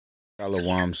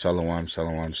Shalom, shalom,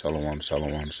 shalom, shalom,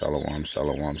 shalom, shalom,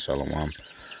 shalom, shalom.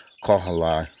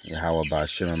 Kohala, Yahweh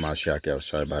Ba'Shem Mashiach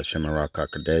Yahushai Ba'Shem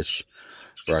Rakakadesh.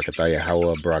 Barakatah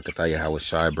Yahweh, Barakatah Yahweh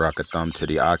Shai, Barakatham to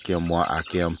the Akim, Wa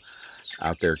Akim.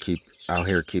 Out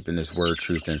here keeping this word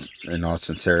truth in all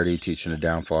sincerity, teaching the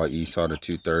downfall of Esau, the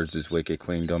 2/3 this wicked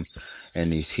queendom,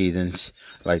 and these heathens.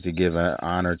 Like to give an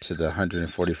honor to the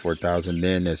 144,000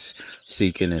 men that's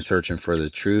seeking and searching for the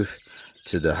truth.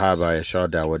 To the Habai Yashar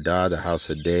Dawadah, the house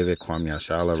of David, Kwam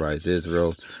Yashala, Rise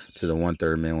Israel, to the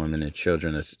 1/3 men, women, and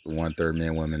children, that's 1/3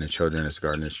 men, women, and children that's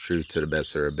guarding this truth to the best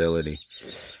of their ability.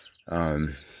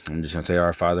 I'm just going to say,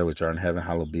 Our Father, which art in heaven,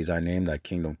 hallowed be thy name. Thy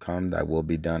kingdom come, thy will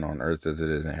be done on earth as it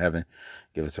is in heaven.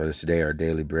 Give us this day our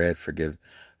daily bread. Forgive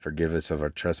us of our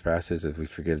trespasses as we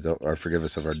forgive or forgive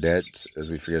us of our debts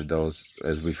as we forgive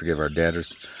our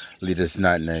debtors. Lead us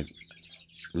not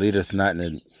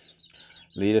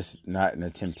into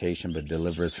temptation, but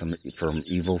deliver us from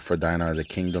evil. For thine are the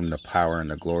kingdom, the power, and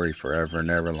the glory forever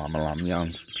and ever. Lama Lam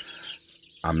Young.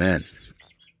 Amen.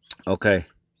 Okay.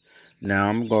 Now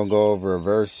I'm going to go over a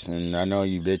verse, and I know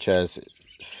you bitch-ass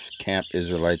camp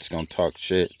Israelites going to talk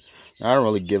shit. I don't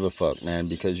really give a fuck, man,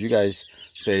 because you guys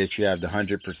say that you have the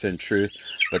 100% truth,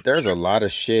 but there's a lot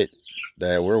of shit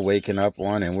that we're waking up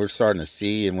on, and we're starting to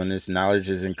see, and when this knowledge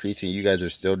is increasing, you guys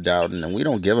are still doubting, and we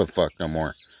don't give a fuck no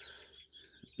more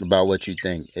about what you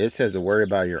think. It says to worry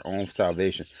about your own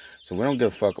salvation. So we don't give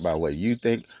a fuck about what you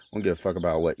think. We don't give a fuck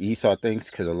about what Esau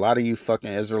thinks, because a lot of you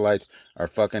fucking Israelites are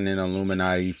fucking in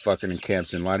Illuminati, fucking in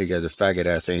camps, and a lot of you guys are faggot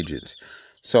ass agents.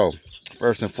 So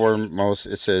first and foremost,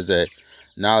 it says that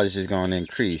knowledge is going to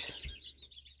increase.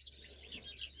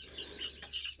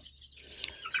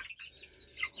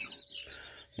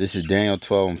 This is Daniel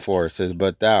 12:4. It says,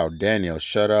 But thou, Daniel,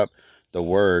 shut up the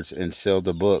words and seal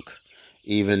the book.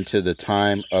 Even to the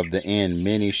time of the end,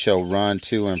 many shall run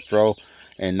to and fro,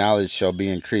 and knowledge shall be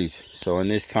increased. So in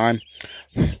this time,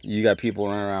 you got people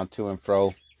running around to and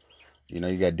fro. You know,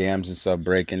 you got dams and stuff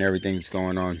breaking, everything's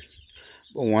going on.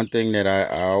 But one thing that I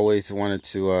always wanted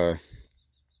to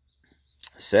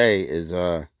say is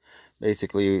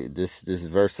basically this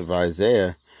verse of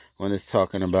Isaiah, when it's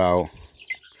talking about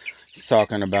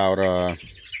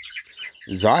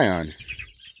Zion.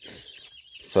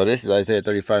 So this is Isaiah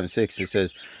 35:6. It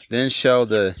says, Then shall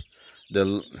the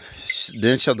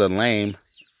lame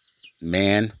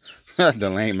man, the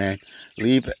lame man,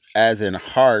 leap as an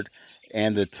hart,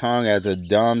 and the tongue as a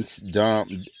dumb sing.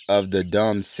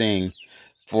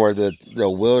 For the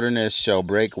wilderness shall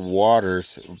break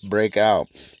out,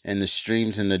 and the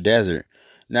streams in the desert.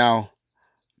 Now,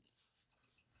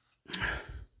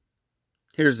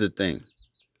 here's the thing.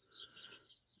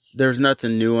 There's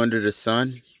nothing new under the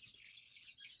sun.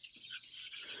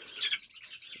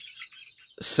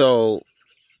 So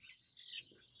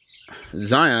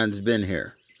Zion's been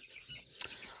here.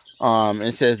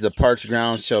 It says the parched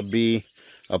ground shall be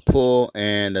a pool,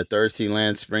 and the thirsty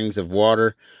land springs of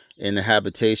water in the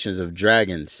habitations of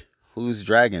dragons. Who's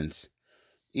dragons?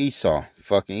 Esau.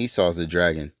 Fucking Esau's a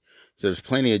dragon. So there's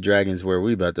plenty of dragons where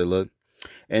we about to look.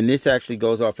 And this actually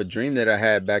goes off a dream that I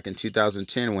had back in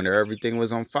 2010 when everything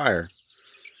was on fire.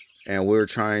 And I was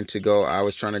trying to go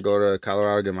to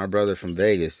Colorado, get my brother from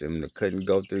Vegas, and couldn't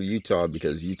go through Utah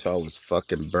because Utah was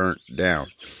fucking burnt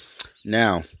down.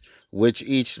 Now, which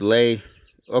each lay...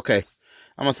 Okay,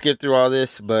 I'm going to skip through all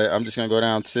this, but I'm just going to go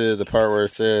down to the part where it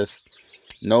says,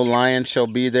 No lion shall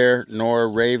be there, nor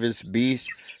ravenous beast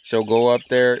shall go up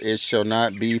there. It shall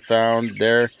not be found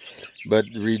there, but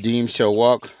redeemed shall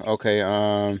walk. Okay,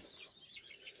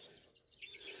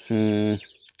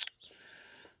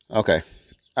 Okay.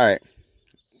 All right.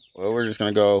 Well, we're just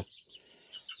going to go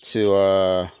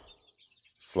to,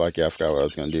 it's like, yeah, I forgot what I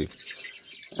was going to do.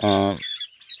 All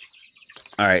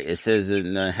right. It says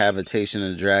in the habitation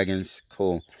of the dragons.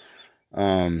 Cool.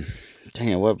 Dang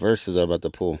it. What verse is I about to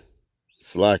pull?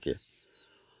 Slack it.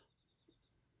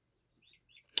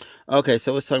 Okay.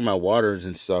 So it's talking about waters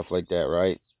and stuff like that,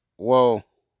 right? Well,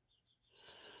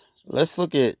 let's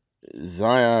look at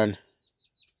Zion,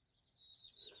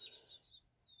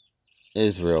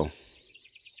 Israel.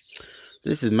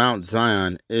 This is Mount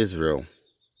Zion, Israel.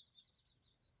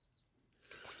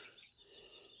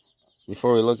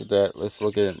 Before we look at that, let's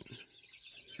look at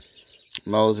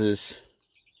Moses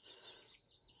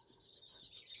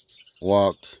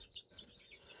walked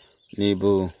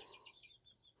Nebo.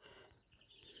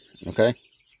 Okay.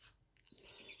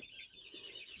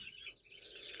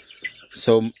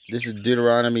 So this is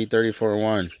Deuteronomy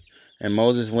 34:1. And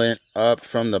Moses went up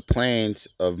from the plains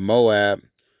of Moab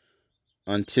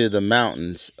unto the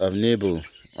mountains of Nebo.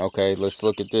 Okay, let's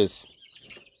look at this.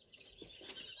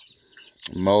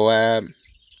 Moab,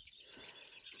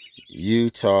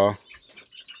 Utah,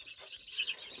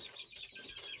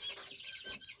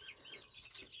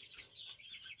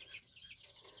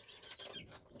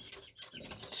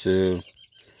 to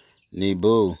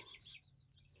Nebo,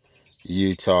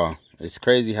 Utah. It's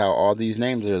crazy how all these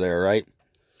names are there, right?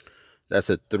 That's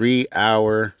a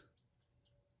 3-hour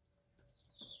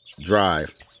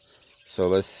drive. So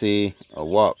let's see, a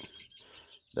walk.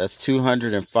 That's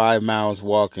 205 miles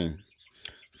walking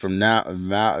from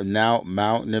Mount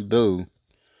Nebo,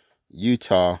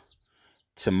 Utah,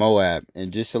 to Moab.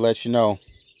 And just to let you know,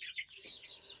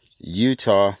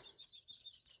 Utah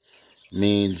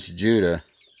means Judah.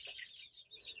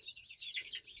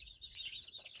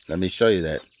 Let me show you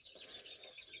that.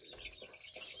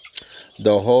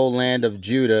 The whole land of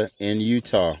Judah in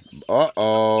Utah.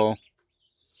 Uh-oh.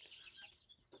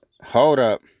 Hold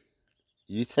up.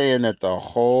 You saying that the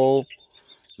whole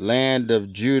land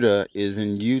of Judah is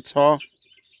in Utah?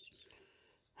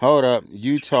 Hold up.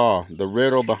 Utah, the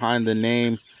riddle behind the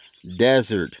name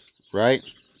desert, right?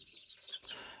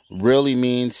 Really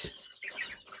means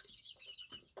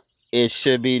it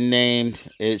should be named,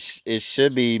 it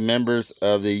should be members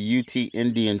of the Ute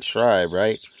Indian tribe,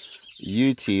 right?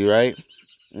 Ute, right?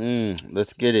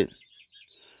 Let's get it.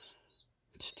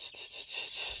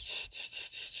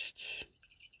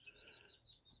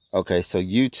 Okay, so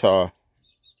Utah.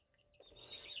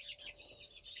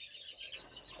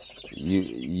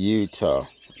 Utah.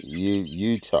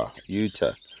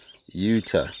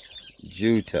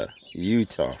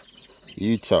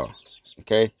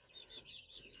 Okay.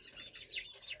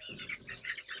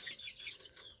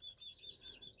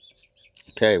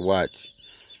 Okay, watch.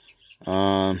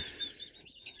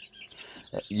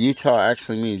 Utah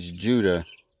actually means Judah.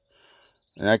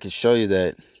 And I can show you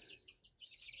that.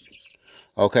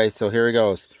 Okay, so here it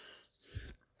goes.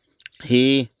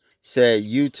 He said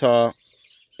Utah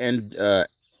and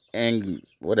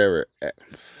whatever.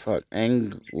 Fuck.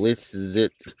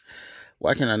 Anglicizit.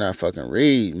 Why can I not fucking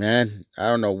read, man? I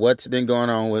don't know what's been going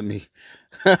on with me.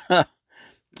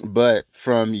 But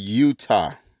from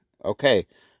Utah. Okay.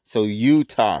 So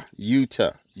Utah,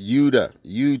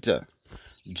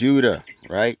 Judah,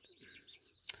 right?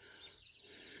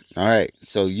 All right.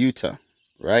 So Utah,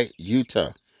 right?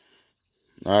 Utah.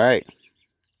 All right.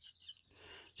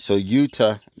 So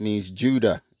Utah means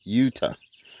Judah, Utah.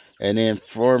 And then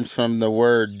forms from the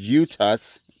word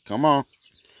Utahs. Come on.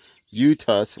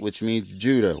 Utahs, which means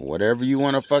Judah. Whatever you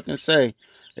want to fucking say,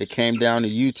 it came down to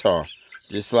Utah.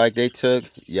 Just like they took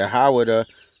Yahweh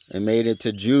and made it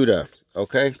to Judah.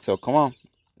 Okay, so come on.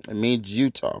 It means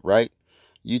Utah, right?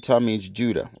 Utah means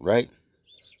Judah, right?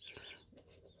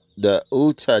 The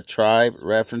Utah tribe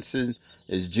references,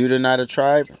 is Judah not a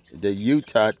tribe? The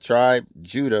Utah tribe,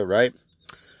 Judah, right?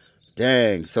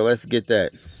 Dang, so let's get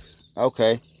that.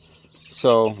 Okay,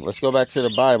 so let's go back to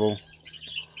the Bible.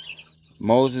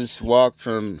 Moses walked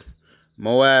from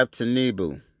Moab to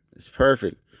Nebo. It's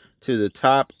perfect. To the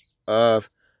top of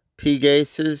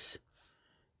Pegasus,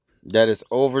 that is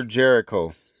over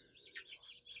Jericho.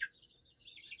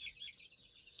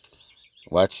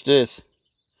 Watch this.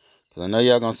 Because I know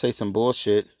y'all going to say some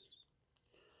bullshit.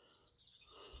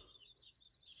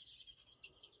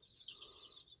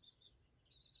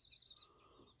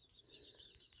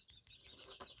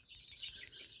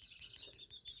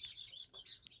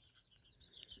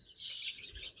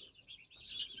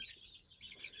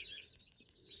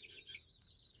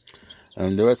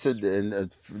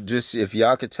 Just if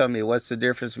y'all could tell me what's the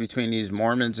difference between these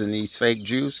Mormons and these fake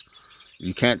Jews,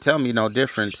 you can't tell me no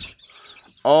difference.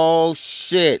 Oh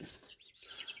shit!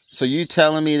 So you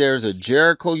telling me there's a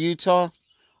Jericho, Utah?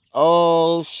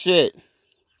 Oh shit!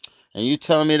 And you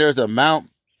telling me there's a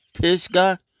Mount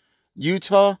Pisgah,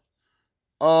 Utah?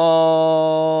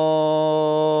 Oh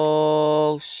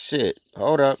shit!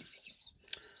 Hold up.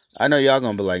 I know y'all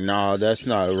gonna be like, nah, that's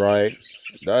not right.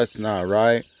 That's not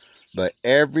right. But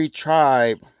every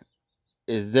tribe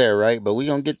is there, right? But we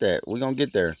gonna get that. We gonna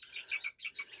get there.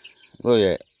 Look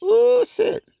at that. Oh,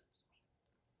 shit.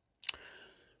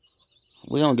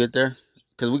 We gonna get there.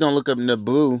 Because we gonna look up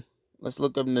Nebo. Let's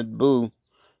look up Nebo.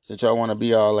 Since y'all want to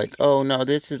be all like, oh, no,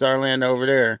 this is our land over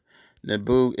there.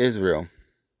 Nebo, Israel.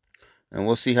 And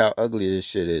we'll see how ugly this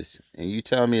shit is. And you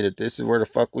tell me that this is where the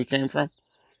fuck we came from?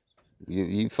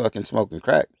 You fucking smoking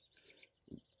crack.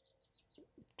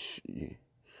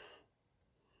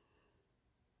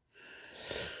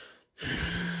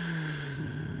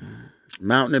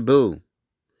 Mount Nebo.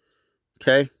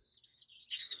 Okay?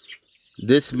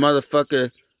 This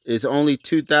motherfucker is only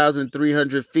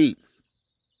 2,300 feet.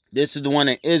 This is the one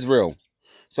in Israel.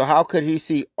 So how could he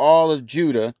see all of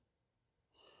Judah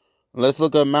Let's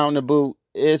look at Mount Naboo,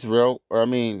 Israel, or I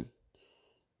mean,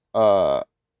 uh,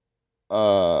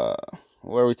 uh,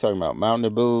 where are we talking about? Mount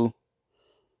Naboo,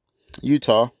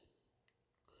 Utah.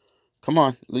 Come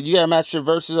on, you gotta match your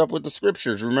verses up with the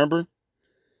scriptures. Remember?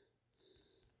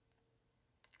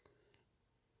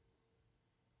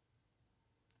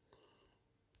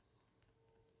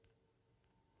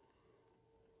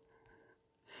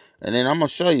 And then I'm gonna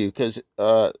show you, cause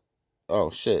oh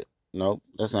shit, nope,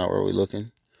 that's not where we're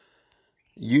looking.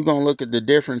 You gonna look at the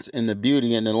difference in the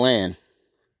beauty in the land.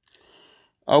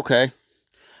 Okay,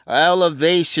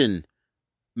 elevation,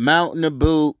 Mount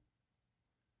Naboo,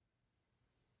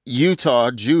 Utah,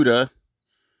 Judah,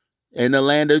 in the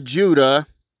land of Judah.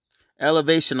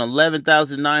 Elevation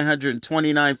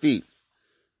 11,929 feet.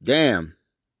 Damn.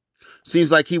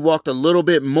 Seems like he walked a little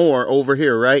bit more over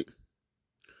here, right?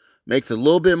 Makes a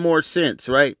little bit more sense,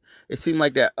 right? It seemed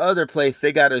like that other place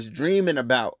they got us dreaming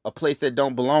about, a place that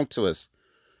don't belong to us.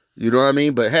 You know what I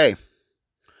mean? But hey,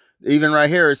 even right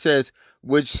here it says,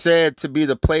 which said to be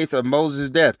the place of Moses'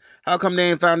 death. How come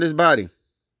they ain't found his body?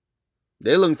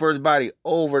 They looking for his body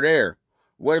over there.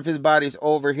 What if his body's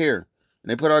over here? And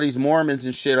they put all these Mormons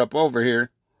and shit up over here.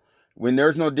 When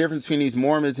there's no difference between these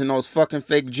Mormons and those fucking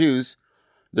fake Jews.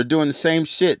 They're doing the same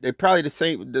shit. They're probably the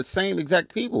same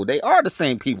exact people. They are the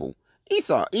same people.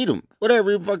 Esau, Edom, whatever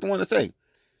you fucking want to say.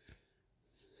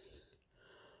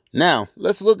 Now,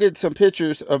 let's look at some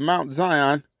pictures of Mount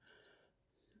Zion,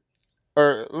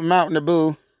 or Mount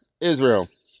Naboo, Israel.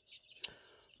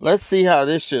 Let's see how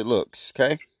this shit looks,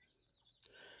 okay?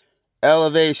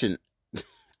 Elevation,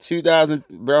 2,000,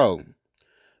 bro.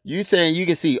 You saying you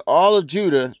can see all of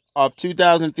Judah off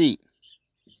 2,000 feet.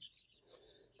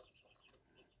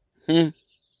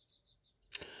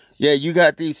 Yeah, you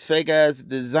got these fake ass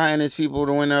Zionist people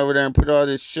that went over there and put all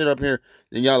this shit up here.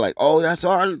 Then y'all like, oh, that's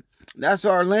our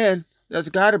land. That's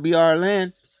gotta be our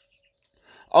land.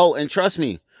 Oh, and trust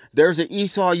me, there's an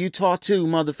Esau, Utah too,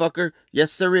 motherfucker.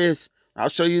 Yes, there is. I'll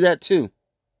show you that too.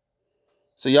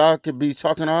 So y'all could be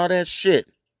talking all that shit.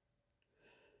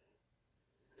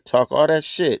 Talk all that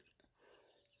shit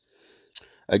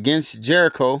against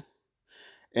Jericho,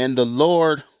 and the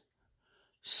Lord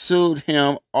sued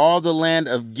him all the land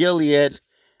of Gilead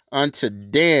unto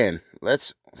Dan.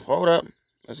 Let's hold up.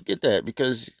 Let's get that,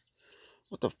 because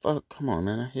what the fuck? Come on,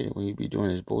 man. I hate it when you be doing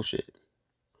this bullshit.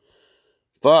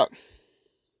 Fuck.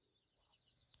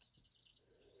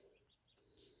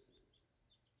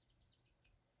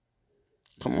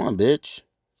 Come on, bitch.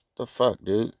 What the fuck,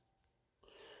 dude?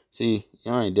 See,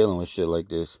 y'all ain't dealing with shit like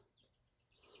this.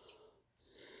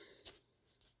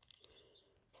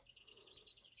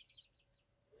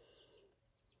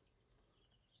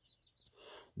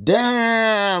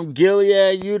 Damn,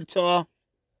 Gilead, Utah.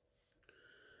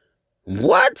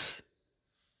 What?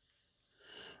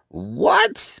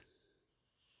 What?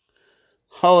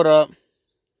 Hold up.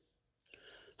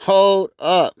 Hold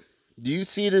up. Do you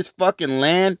see this fucking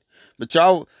land? But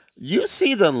y'all, you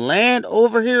see the land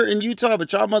over here in Utah,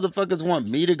 but y'all motherfuckers want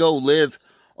me to go live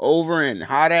over in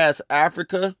hot ass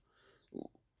Africa?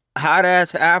 Hot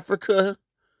ass Africa?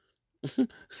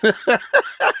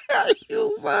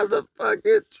 You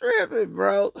motherfucking tripping,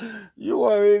 bro. You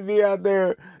want me to be out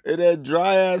there in that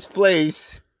dry ass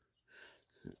place,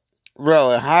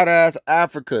 bro, in hot ass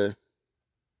Africa.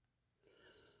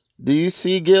 Do you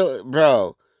see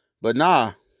bro? But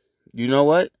nah, you know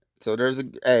what? So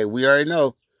hey, we already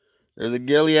know there's a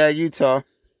Gilead, Utah.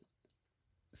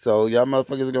 So y'all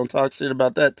motherfuckers are gonna talk shit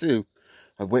about that too.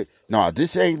 Wait, nah,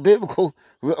 this ain't biblical.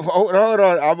 Hold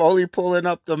on. I'm only pulling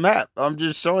up the map. I'm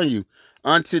just showing you.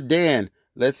 Unto Dan.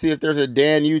 Let's see if there's a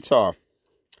Dan, Utah.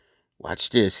 Watch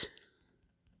this.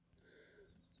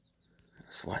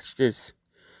 Let's watch this.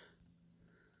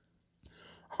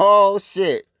 Oh,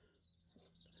 shit.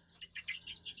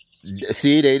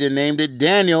 See, they done named it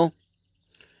Daniel.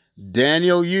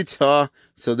 Daniel, Utah.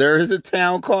 So there is a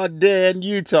town called Dan,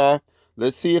 Utah.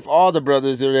 Let's see if all the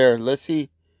brothers are there. Let's see.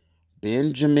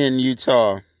 Benjamin,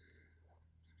 Utah.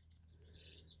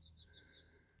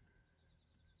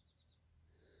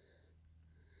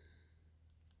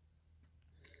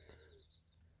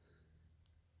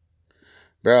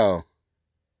 Bro.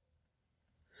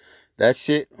 That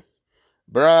shit.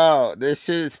 Bro, this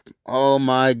shit is. Oh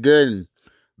my goodness.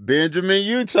 Benjamin,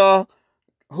 Utah.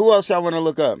 Who else y'all want to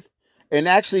look up? And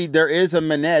actually, there is a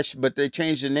Manesh, but they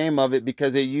changed the name of it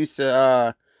because it used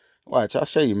to. Watch, I'll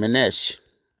show you Manesh.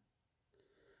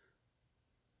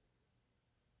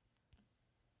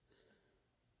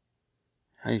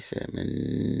 How you say it?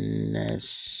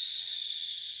 Manesh.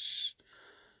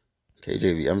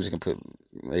 KJV. I'm just gonna put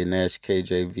Manesh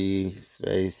KJV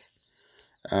space.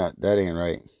 That ain't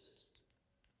right.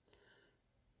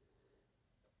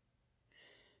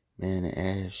 Man,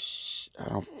 Ash. I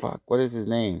don't fuck. What is his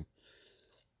name?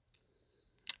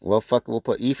 Well, fuck, we'll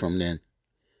put Ephraim then.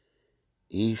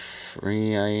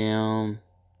 Ephraim.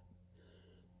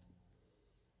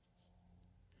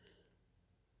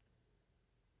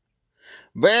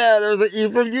 Man, there's an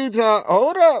E from Utah.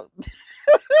 Hold up.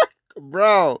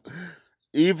 Bro.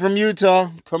 E from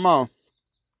Utah. Come on.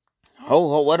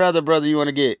 What other brother you want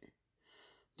to get?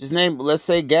 Just name, let's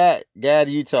say Gad. Gad,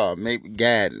 Utah. Maybe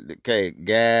Gad. Okay,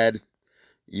 Gad,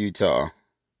 Utah.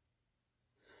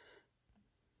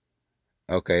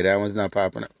 Okay, that one's not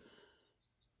popping up.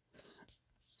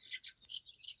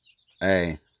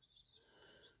 Hey.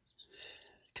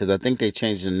 Because I think they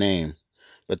changed the name.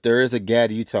 But there is a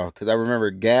Gad, Utah. Because I remember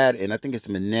Gad and I think it's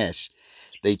Manesh.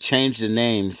 They changed the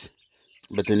names.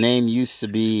 But the name used to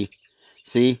be,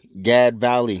 see, Gad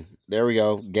Valley. There we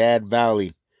go. Gad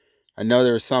Valley. I know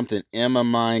there was something. Emma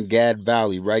Mine, Gad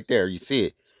Valley. Right there. You see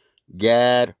it.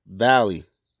 Gad Valley.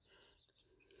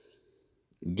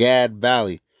 Gad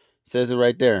Valley. Says it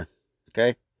right there.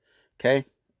 Okay? Okay?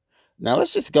 Now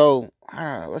let's just go. I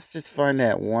don't know. Let's just find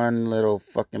that one little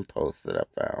fucking post that I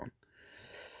found.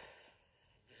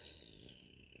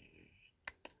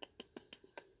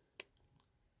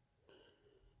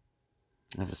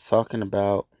 I was talking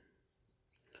about.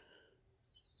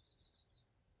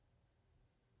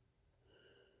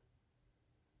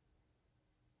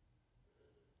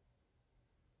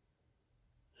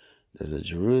 There's a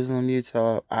Jerusalem,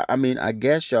 Utah. I mean, I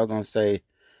guess y'all gonna say,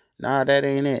 nah, that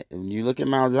ain't it. When you look at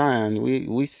Mount Zion,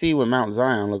 we see what Mount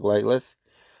Zion look like. Let's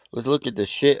look at the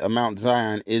shit of Mount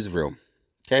Zion, Israel.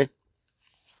 Okay?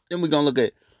 Then we're gonna look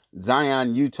at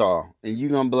Zion, Utah. And you're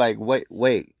gonna be like,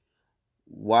 wait.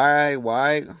 Why?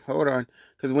 Hold on.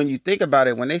 Because when you think about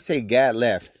it, when they say Gad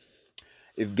left,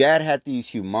 if Gad had these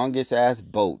humongous ass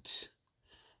boats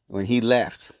when he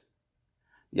left,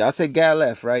 y'all say Gad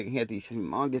left, right? He had these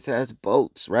humongous ass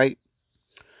boats, right?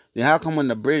 Then how come when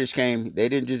the British came, they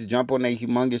didn't just jump on their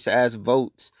humongous ass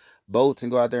boats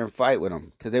and go out there and fight with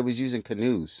them? Because they was using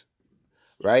canoes,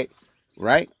 right?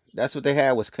 Right? That's what they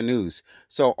had, was canoes.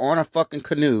 So on a fucking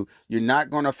canoe, you're not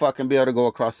going to fucking be able to go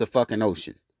across the fucking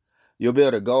ocean. You'll be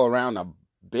able to go around the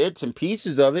bits and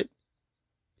pieces of it.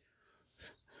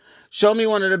 Show me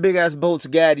one of the big ass boats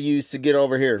Gad used to get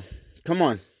over here. Come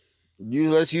on.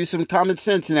 Let's use some common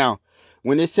sense now.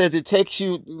 When it says it takes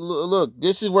you, look,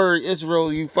 this is where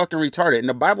Israel, you fucking retarded. And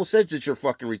the Bible says that you're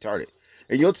fucking retarded.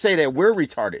 And you'll say that we're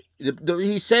retarded.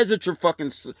 He says that you're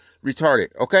fucking retarded,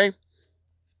 okay?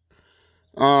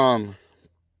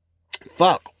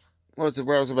 Fuck. What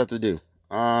I was about to do?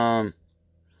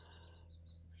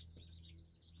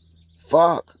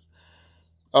 Fuck.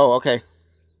 Oh, okay.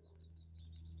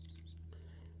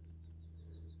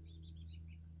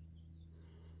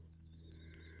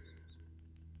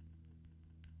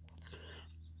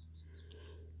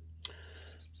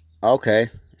 Okay.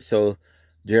 So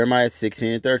Jeremiah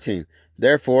 16:13.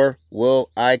 Therefore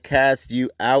will I cast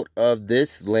you out of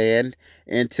this land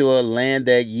into a land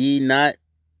that ye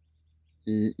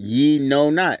know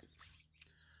not.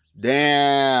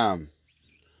 Damn.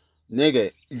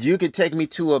 Nigga, you could take me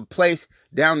to a place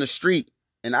down the street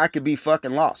and I could be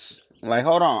fucking lost. Like,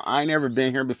 hold on, I ain't never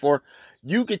been here before.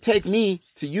 You could take me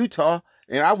to Utah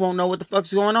and I won't know what the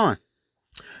fuck's going on.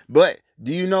 But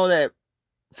do you know that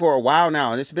for a while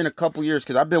now, and it's been a couple years,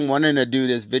 because I've been wanting to do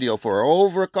this video for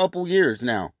over a couple years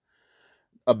now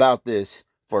about this.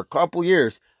 For a couple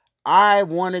years, I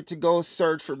wanted to go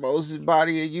search for Moses'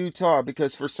 body in Utah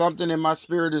because for something in my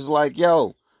spirit is like,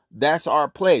 yo, that's our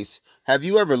place. Have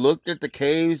you ever looked at the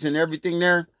caves and everything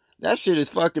there? That shit is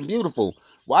fucking beautiful.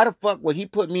 Why the fuck would he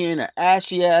put me in an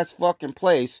ashy ass fucking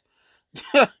place?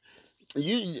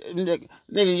 Nigga,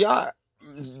 y'all,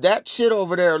 that shit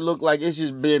over there look like it's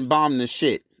just been bombed to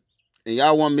shit. And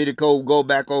y'all want me to go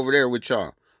back over there with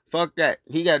y'all. Fuck that.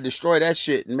 He got to destroy that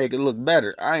shit and make it look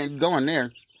better. I ain't going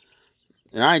there.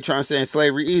 And I ain't trying to stay in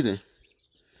slavery either.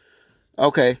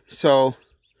 Okay, so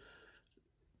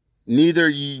neither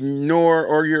you nor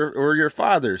or your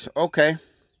fathers. Okay.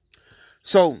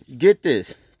 So get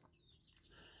this.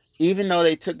 Even though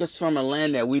they took us from a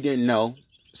land that we didn't know,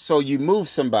 so you move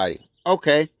somebody.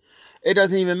 Okay. It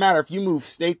doesn't even matter if you move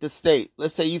state to state.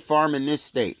 Let's say you farm in this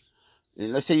state.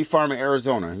 And let's say you farm in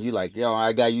Arizona. And you like, yo,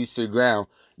 I got used to the ground.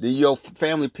 Then your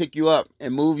family pick you up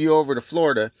and move you over to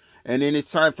Florida. And then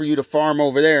it's time for you to farm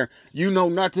over there. You know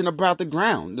nothing about the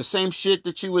ground. The same shit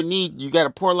that you would need. You got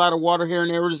to pour a lot of water here in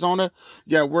Arizona.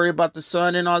 You got to worry about the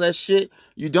sun and all that shit.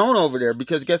 You don't over there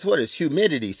because guess what? It's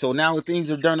humidity. So now things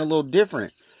are done a little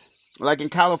different. Like in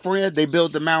California, they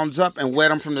build the mountains up and wet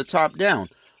them from the top down.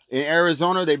 In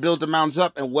Arizona, they build the mountains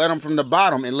up and wet them from the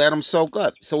bottom and let them soak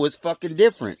up. So it's fucking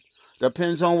different.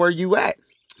 Depends on where you at.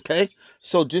 Okay?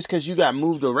 So just because you got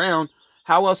moved around,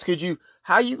 how else could you,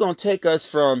 how you going to take us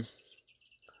from,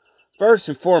 first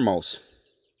and foremost,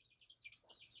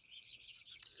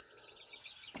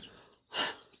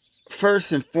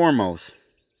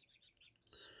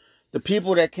 the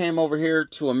people that came over here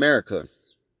to America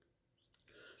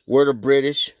were the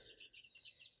British.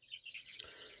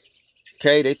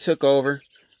 Okay, they took over.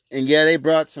 And yeah, they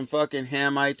brought some fucking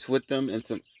Hamites with them and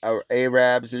some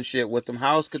Arabs and shit with them.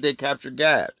 How else could they capture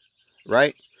Gad?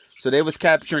 Right? So they was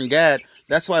capturing Gad.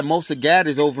 That's why most of Gad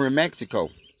is over in Mexico.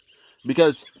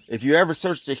 Because if you ever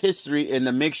search the history and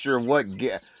the mixture of what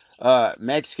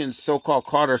Mexicans so-called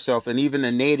called ourselves, and even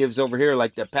the natives over here,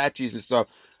 like the Apaches and stuff.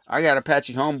 I got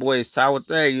Apache homeboys,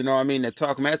 Tawate, you know what I mean, that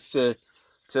talk Mets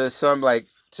to some, like,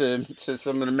 to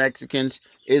some of the Mexicans,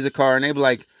 Issachar, and he'd be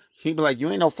like, you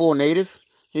ain't no full native.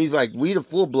 He's like, we the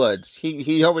full bloods.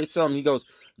 He always tell him, he goes,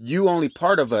 you only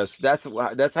part of us. That's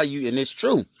how you, and it's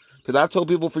true. Because I've told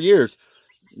people for years,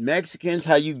 Mexicans,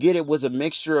 how you get it was a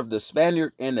mixture of the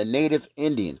Spaniard and the native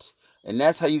Indians. And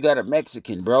that's how you got a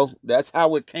Mexican, bro. That's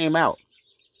how it came out.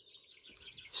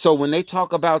 So when they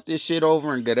talk about this shit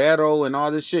over in Guerrero and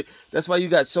all this shit, that's why you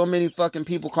got so many fucking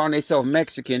people calling themselves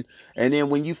Mexican. And then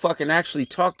when you fucking actually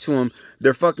talk to them,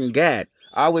 they're fucking Gad.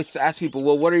 I always ask people,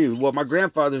 well, what are you? Well, my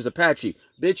grandfather's Apache.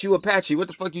 Bitch, you Apache. What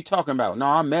the fuck you talking about? No,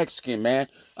 I'm Mexican, man.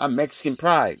 I'm Mexican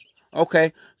pride.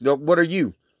 Okay. What are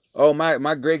you? Oh,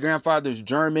 my great-grandfather's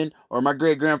German, or my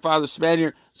great-grandfather's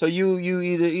Spaniard. So you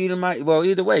either eat them, well,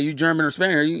 either way, you German or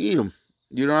Spaniard, you eat them.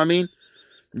 You know what I mean?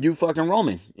 You fucking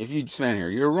Roman. If you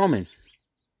Spaniard, you're a Roman.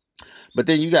 But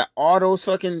then you got all those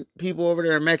fucking people over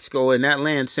there in Mexico in that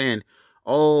land saying,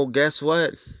 oh, guess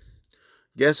what?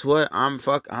 Guess what? I'm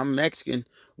Mexican.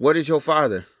 What is your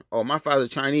father? Oh, my father's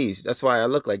Chinese. That's why I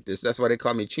look like this. That's why they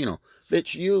call me Chino.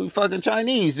 Bitch, you fucking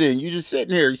Chinese then. You just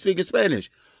sitting here. You speaking Spanish.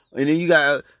 And then you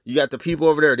got the people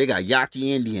over there. They got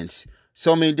Yaqui Indians.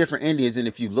 So many different Indians. And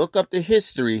if you look up the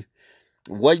history,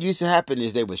 what used to happen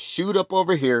is they would shoot up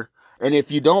over here. And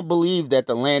if you don't believe that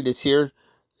the land is here,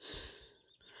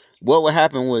 what would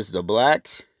happen was the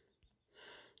blacks,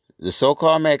 the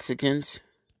so-called Mexicans,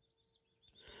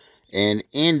 and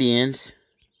Indians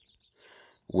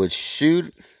would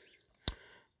shoot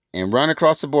and run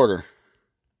across the border.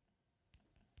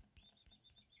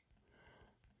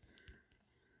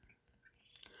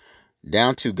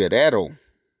 Down to Guerrero.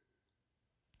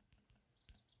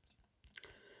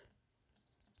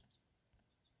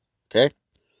 Okay?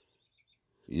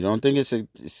 You don't think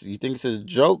you think it's a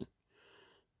joke?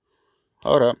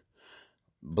 Hold up.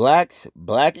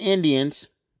 Black Indians.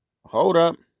 Hold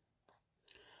up.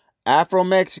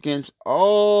 Afro-Mexicans.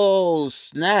 Oh,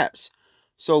 snaps.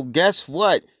 So guess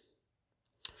what?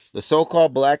 The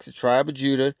so-called blacks, the tribe of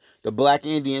Judah, the black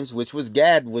Indians, which was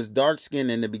Gad, was dark-skinned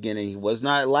in the beginning. He was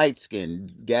not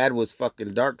light-skinned. Gad was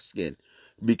fucking dark-skinned.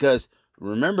 Because,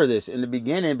 remember this, in the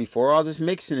beginning, before all this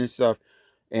mixing and stuff,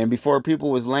 and before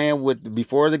people was laying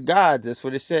before the gods, that's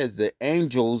what it says, the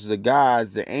angels, the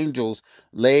gods, the angels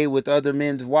lay with other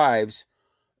men's wives.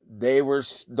 They were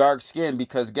dark-skinned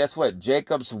because guess what?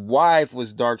 Jacob's wife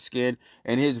was dark-skinned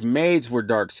and his maids were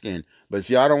dark-skinned. But if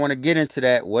y'all don't want to get into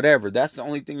that, whatever. That's the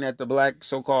only thing that the black,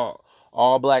 so-called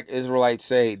all-black Israelites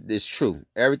say is true.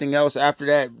 Everything else after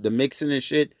that, the mixing and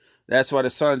shit, that's why the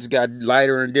sons got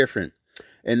lighter and different.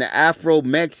 And the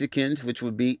Afro-Mexicans, which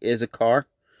would be Issachar,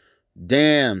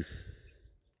 damn.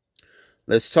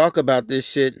 Let's talk about this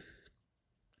shit.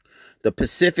 The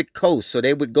Pacific coast. So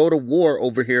they would go to war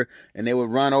over here and they would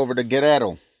run over to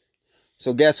Guerrero.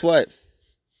 So guess what?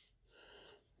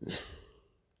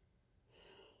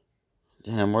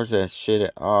 Damn, where's that shit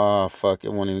at? Oh, fuck.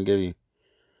 It won't even give you.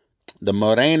 The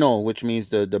Moreno, which means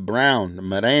the brown. The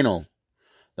Moreno.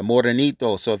 The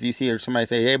Morenito. So if you see somebody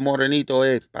say, hey, Morenito,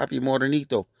 hey, Papi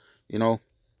Morenito. You know.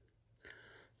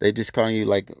 They just call you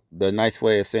like the nice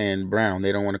way of saying brown.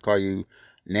 They don't want to call you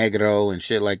negro and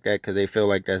shit like that because they feel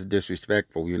like that's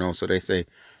disrespectful, you know. So they say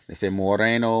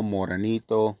moreno,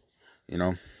 morenito, you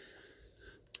know.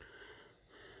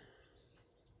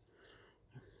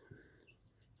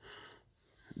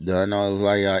 I know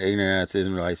like ignorant ass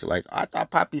Israelites like, I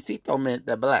thought papicito meant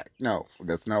that black. No,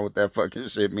 that's not what that fucking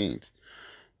shit means.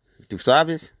 Tu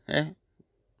sabes, eh?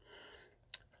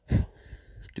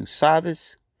 Tu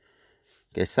sabes,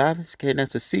 que sabes, que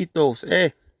necesitos,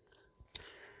 eh?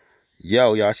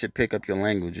 Yo, y'all should pick up your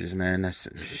languages, man. That's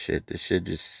shit. This shit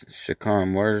just should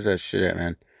come. Where's that shit at,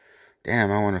 man?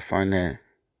 Damn, I want to find that.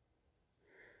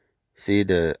 See,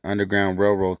 the Underground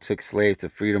Railroad took slaves to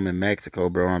freedom in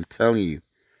Mexico, bro. I'm telling you.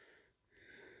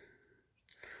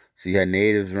 So you had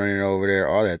natives running over there,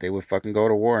 all that. They would fucking go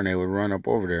to war and they would run up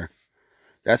over there.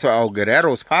 That's why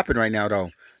Guerrero's popping right now, though.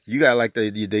 You got like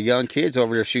the young kids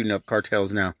over there shooting up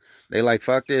cartels now. They like,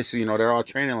 fuck this. You know, they're all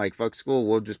training like, fuck school.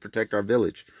 We'll just protect our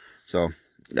village. So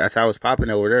that's how it's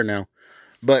popping over there now.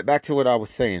 But back to what I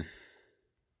was saying.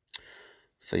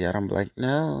 So yeah, I'm like,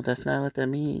 no, that's not what that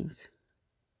means.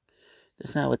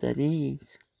 That's not what that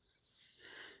means.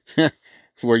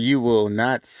 Where you will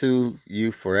not sue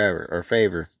you forever or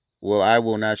favor. Well, I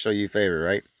will not show you favor,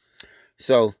 right?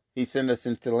 So he sent us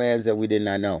into lands that we did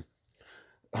not know.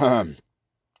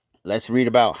 Let's read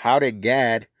about how did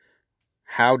Gad.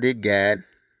 Here we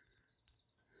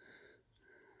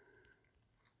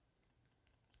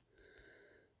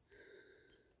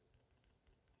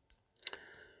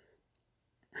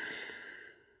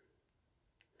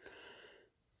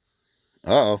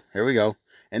go.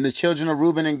 And the children of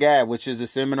Reuben and Gad, which is the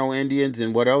Seminole Indians,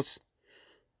 and what else?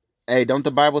 Hey, don't the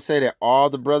Bible say that all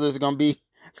the brothers are gonna be,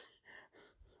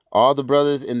 all the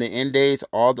brothers in the end days,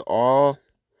 all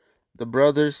the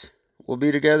brothers will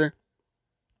be together?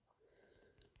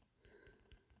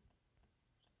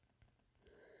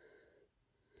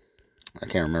 I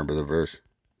can't remember the verse.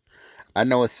 I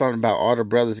know it's something about all the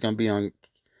brothers gonna be on.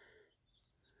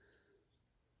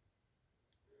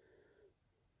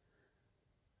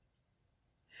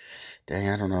 Dang,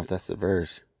 I don't know if that's the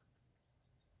verse.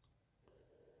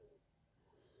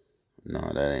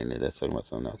 No, that ain't it. That's talking about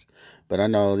something else. But I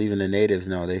know even the natives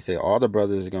know. They say all the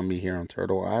brothers are gonna be here on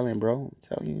Turtle Island, bro. I'm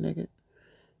telling you, nigga.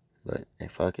 But hey,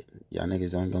 fuck it. Y'all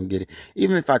niggas aren't gonna get it.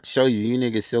 Even if I show you, you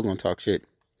niggas still gonna talk shit.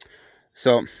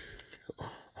 So,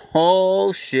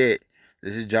 oh shit.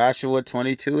 This is Joshua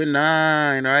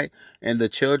 22:9, right? And the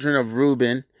children of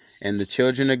Reuben, and the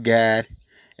children of Gad,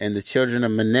 and the children of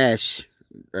Manasseh,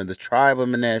 or the tribe of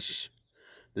Manasseh.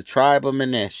 The tribe of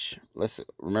Manasseh. Let's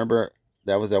remember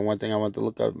that was that one thing I wanted to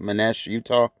look up. Manasseh,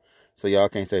 Utah. So y'all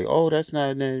can't say, oh, that's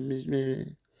not,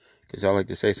 because y'all like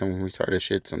to say some retarded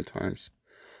shit sometimes.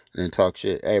 And then talk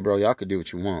shit. Hey, bro, y'all can do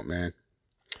what you want, man.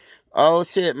 Oh,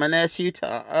 shit, Manasseh,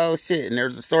 Utah. Oh, shit. And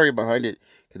there's a story behind it.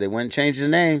 Because they wouldn't change the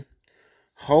name.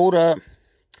 Hold up.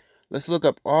 Let's look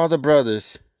up all the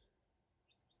brothers.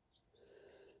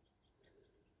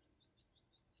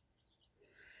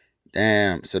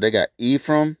 Damn. So they got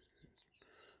Ephraim.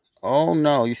 Oh,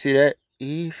 no. You see that?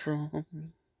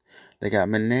 Ephraim. They got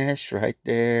Manasseh right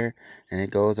there. And it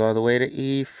goes all the way to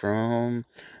Ephraim.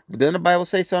 But then the Bible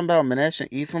say something about Manasseh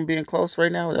and Ephraim being close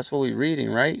right now? That's what we're reading,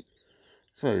 right?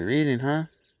 That's what we're reading, huh?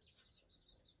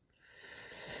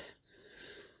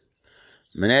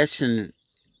 Manasseh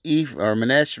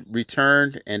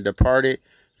returned and departed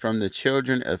from the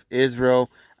children of Israel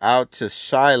out to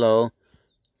Shiloh.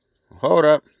 Hold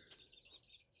up.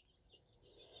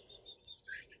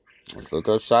 Let's look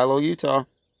up Shiloh, Utah.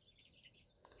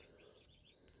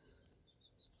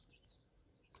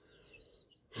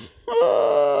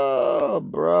 Oh,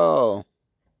 bro.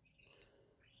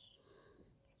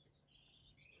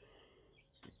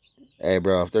 Hey,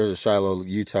 bro, if there's a Shiloh,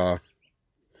 Utah,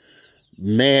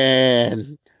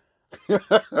 man.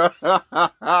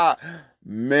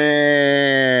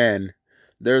 Man.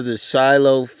 There's a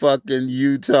Shiloh fucking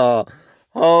Utah.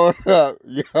 Hold up.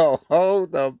 Yo,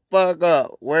 hold the fuck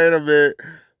up. Wait a minute.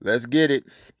 Let's get it.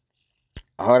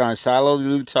 Hold on. Shiloh,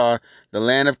 Utah, the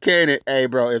land of Canaan. Hey,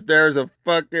 bro, if there's a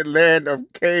fucking land of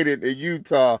Canaan in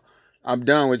Utah, I'm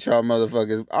done with y'all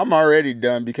motherfuckers. I'm already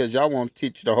done because y'all won't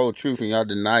teach the whole truth and y'all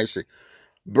deny shit.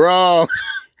 Bro,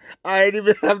 I ain't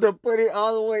even have to put it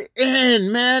all the way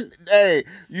in, man. Hey,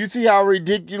 you see how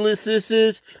ridiculous this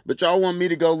is? But y'all want me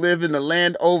to go live in the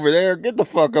land over there? Get the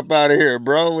fuck up out of here,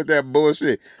 bro, with that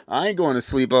bullshit. I ain't going to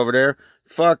sleep over there.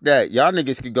 Fuck that. Y'all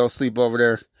niggas could go sleep over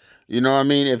there. You know what I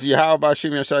mean? If you, how about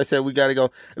Shimon Shai said we got to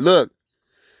go. Look,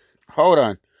 hold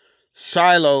on.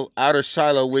 Shiloh, outer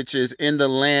Shiloh, which is in the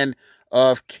land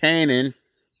of Canaan.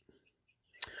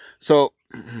 So,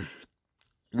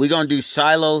 we're going to do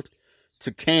Shiloh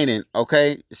to Canaan,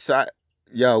 okay?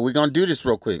 Yo, we're going to do this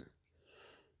real quick.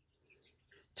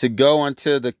 To go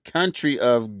unto the country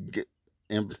of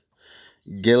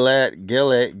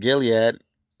Gilead,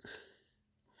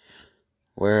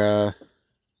 where,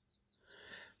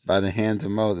 by the hands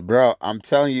of Moses. Bro, I'm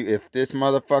telling you, if this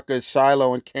motherfucker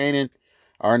Shiloh and Canaan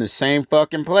are in the same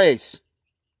fucking place.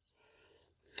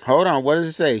 Hold on, what does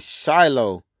it say?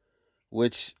 Shiloh,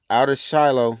 which out of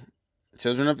Shiloh,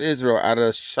 children of Israel, out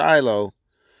of Shiloh,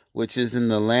 which is in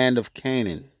the land of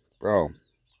Canaan. Bro,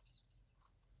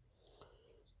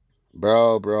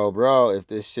 if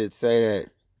this shit say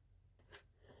that.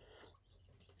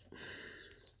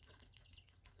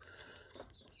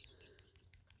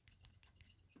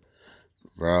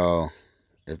 Bro,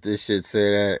 if this shit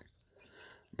say that,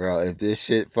 bro, if this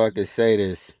shit fucking say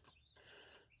this.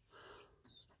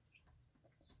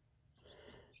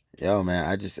 Yo,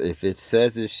 man, if it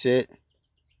says this shit.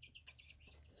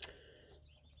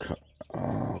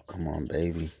 Oh, come on,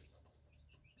 baby.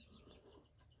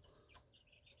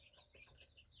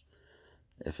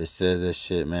 If it says this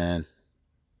shit, man.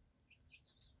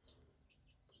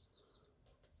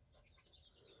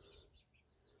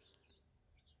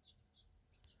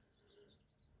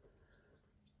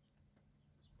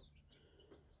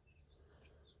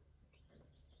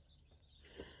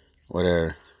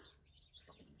 Whatever.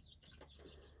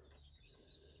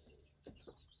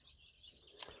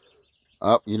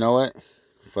 Oh, you know what?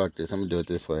 Fuck this. I'm gonna do it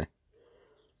this way.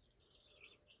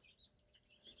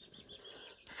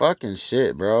 Fucking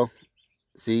shit, bro.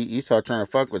 See, you start trying to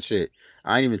fuck with shit.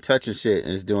 I ain't even touching shit,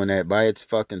 and it's doing that by its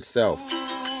fucking self.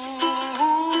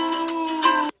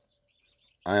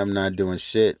 I am not doing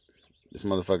shit. This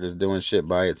motherfucker's doing shit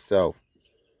by itself.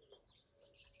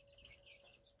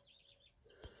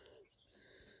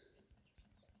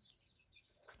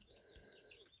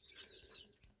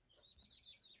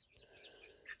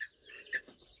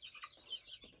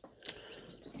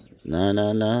 No.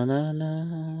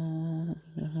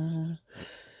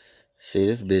 See,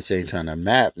 this bitch ain't trying to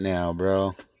map now,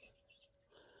 bro.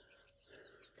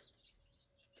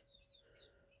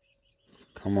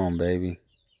 Come on, baby.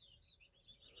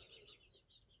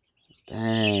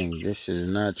 Dang, this shit is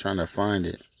not trying to find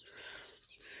it.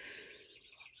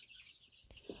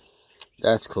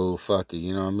 That's cool. Fuck it.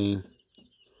 You know what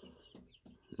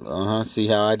I mean? See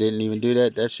how I didn't even do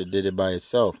that? That shit did it by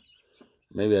itself.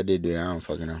 Maybe I did do it. I don't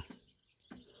fucking know.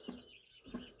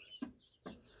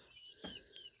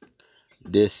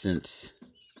 Distance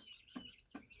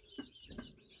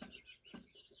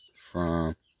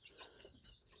from.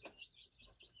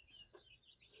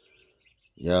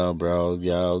 Yo, bro.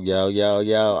 Yo.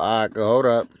 Hold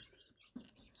up.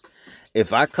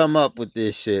 If I come up with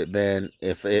this shit, man,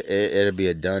 it'll be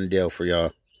a done deal for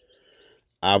y'all.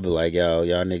 I'll be like, yo,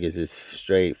 y'all niggas is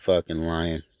straight fucking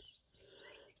lying.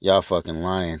 Y'all fucking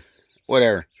lying.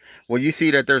 Whatever. Well, you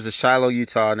see that there's a Shiloh,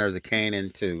 Utah, and there's a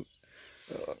Canaan too.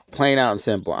 Plain out and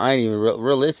simple. I ain't even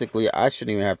realistically. I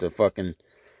shouldn't even have to fucking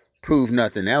prove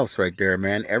nothing else right there,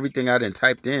 man. Everything I done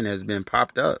typed in has been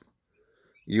popped up.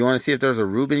 You want to see if there's a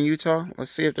Reuben, Utah?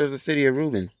 Let's see if there's a city of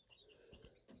Reuben.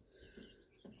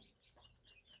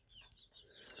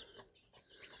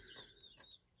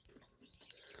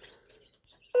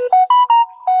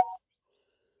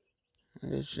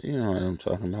 You know what I'm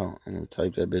talking about. I'm gonna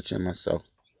type that bitch in myself.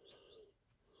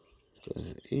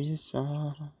 Cause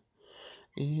Esau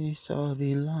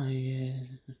be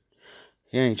lying.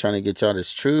 He ain't trying to get y'all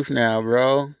this truth now,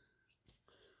 bro.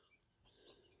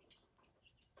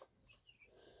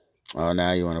 Oh,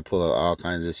 now you want to pull up all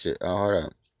kinds of shit. Oh, hold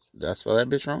up. Did I spell that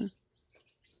bitch wrong?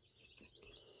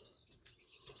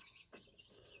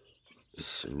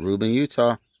 It's Reuben,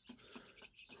 Utah.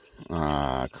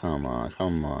 Ah, come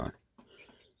on.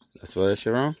 Did I spell that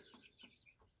shit wrong?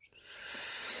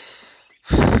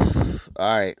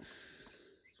 Alright.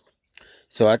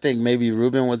 So I think maybe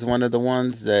Reuben was one of the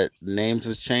ones that names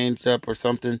was changed up or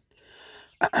something.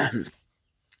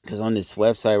 Because on this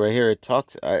website right here, it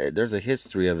talks, there's a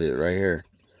history of it right here.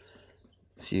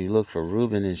 So you look for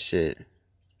Reuben and shit.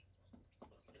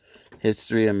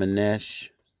 History of Manesh.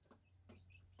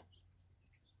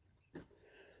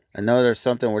 I know there's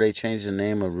something where they changed the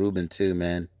name of Reuben too,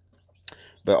 man.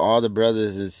 But all the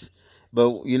brothers is...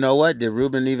 But you know what? Did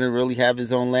Reuben even really have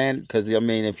his own land? Because, I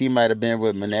mean, if he might have been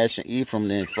with Manasseh and Ephraim,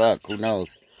 then fuck, who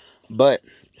knows? But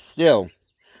still,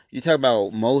 you talk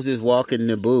about Moses walking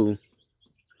Nebu.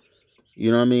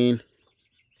 You know what I mean?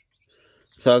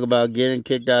 Talk about getting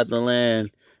kicked out the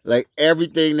land. Like,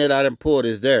 everything that I done pulled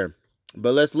is there.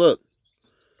 But let's look.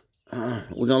 We're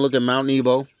going to look at Mount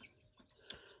Nebo.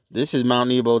 This is Mount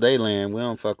Nebo, they land. We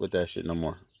don't fuck with that shit no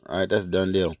more. All right, that's a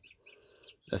done deal.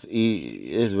 That's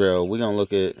Israel. We're going to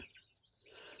look at...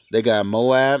 They got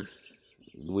Moab.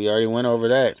 We already went over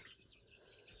that.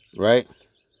 Right?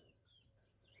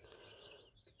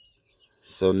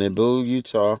 So, Nebu,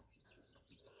 Utah.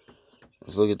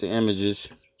 Let's look at the images.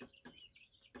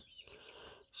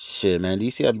 Shit, man. Do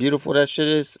you see how beautiful that shit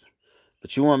is?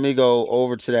 But you want me to go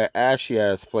over to that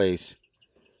ashy-ass place.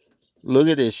 Look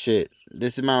at this shit.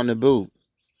 This is Mount Nebu.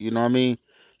 You know what I mean?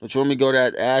 But you want me to go to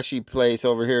that ashy place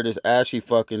over here. This ashy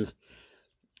fucking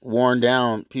worn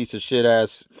down piece of shit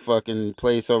ass fucking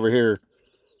place over here.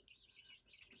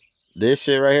 This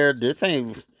shit right here. This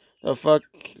ain't the fuck.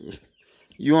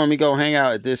 You want me to go hang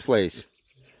out at this place?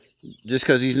 Just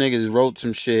because these niggas wrote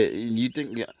some shit. You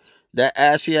think That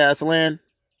ashy ass land.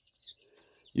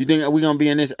 You think we gonna be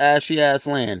in this ashy ass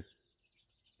land?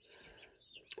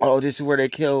 Oh, this is where they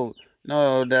killed.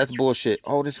 No, that's bullshit.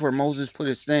 Oh, this is where Moses put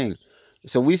his thing.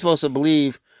 So we supposed to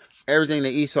believe everything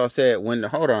that Esau said when,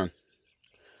 hold on.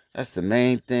 That's the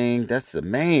main thing. That's the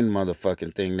main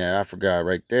motherfucking thing that I forgot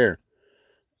right there.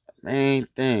 Main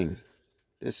thing.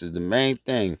 This is the main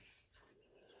thing.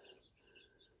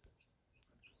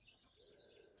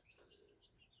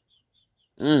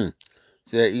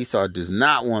 Said Esau does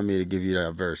not want me to give you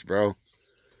that verse, bro. I'm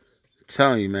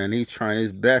telling you, man, he's trying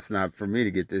his best not for me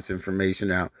to get this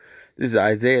information out. This is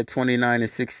Isaiah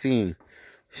 29:16.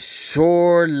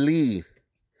 Surely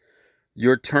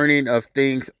your turning of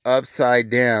things upside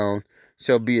down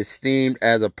shall be esteemed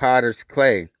as a potter's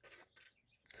clay.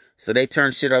 So they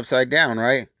turn shit upside down,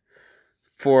 right?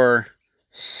 For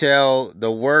shall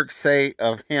the work say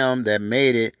of him that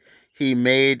made it, he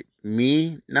made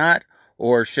me not?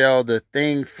 Or shall the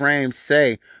thing framed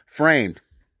say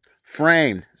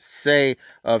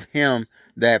of him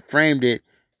that framed it,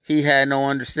 he had no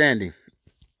understanding?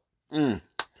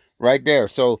 Right there.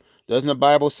 So doesn't the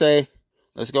Bible say,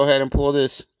 let's go ahead and pull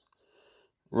this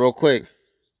real quick.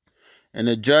 And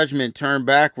the judgment turned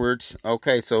backwards.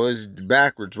 Okay, so it's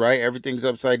backwards, right? Everything's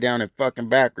upside down and fucking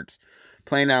backwards.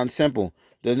 Plain out and simple.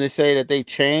 Doesn't it say that they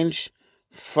changed?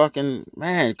 Fucking,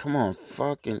 man, come on.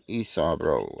 Fucking Esau,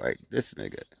 bro. Like, this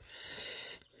nigga.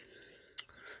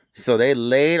 So they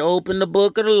laid open the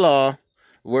book of the law,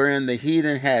 wherein the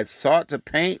heathen had sought to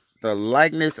paint the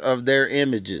likeness of their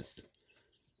images.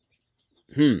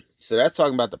 So that's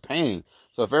talking about the painting.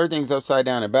 So if everything's upside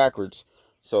down and backwards,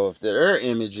 so if their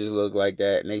images look like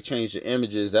that and they change the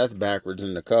images, that's backwards,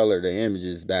 and the color of the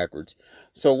images is backwards.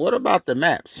 So what about the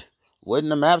maps? Wouldn't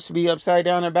the maps be upside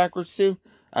down and backwards too?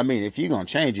 I mean, if you're going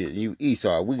to change it, you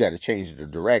Esau, we got to change the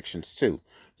directions too.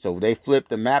 So they flipped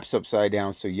the maps upside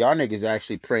down. So y'all niggas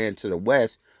actually praying to the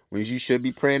west when you should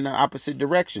be praying the opposite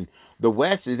direction. The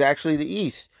west is actually the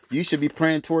east. You should be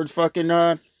praying towards what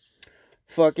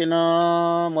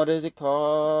is it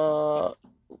called?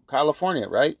 California,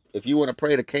 right? If you want to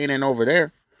pray to Canaan over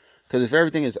there. Because if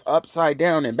everything is upside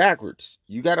down and backwards,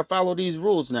 you got to follow these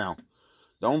rules now.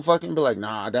 Don't fucking be like,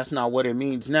 nah, that's not what it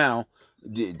means now.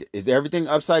 Is everything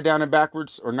upside down and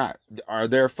backwards or not? Are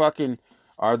there fucking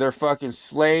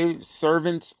slave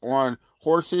servants on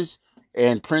horses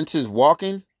and princes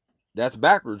walking? That's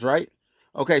backwards, right?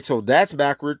 Okay, so that's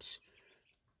backwards.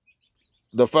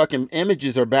 The fucking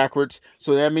images are backwards.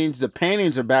 So that means the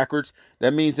paintings are backwards.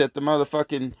 That means that the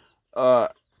motherfucking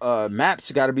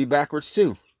maps got to be backwards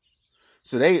too.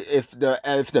 So if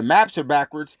the maps are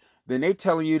backwards, then they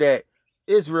telling you that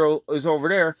Israel is over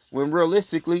there when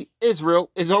realistically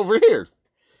Israel is over here.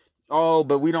 Oh,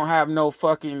 but we don't have no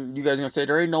fucking, you guys are gonna say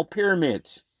there ain't no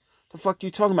pyramids. The fuck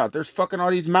you talking about? There's fucking all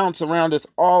these mounts around us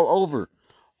all over.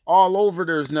 All over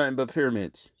there's nothing but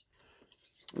pyramids.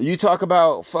 You talk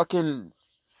about fucking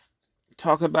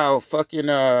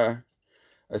a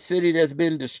city that's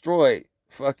been destroyed.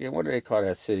 Fucking, what do they call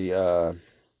that city? What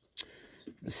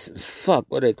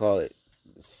do they call it?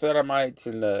 Sodomites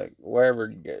and the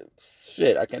wherever,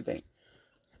 shit, I can't think.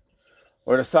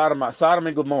 Or the Sodom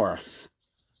and Gomorrah.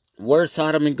 Where's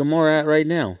Sodom and Gomorrah at right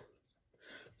now?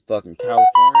 Fucking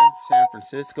California, San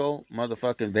Francisco,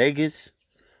 motherfucking Vegas,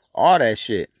 all that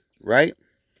shit, right?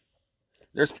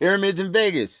 There's pyramids in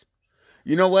Vegas.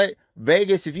 You know what?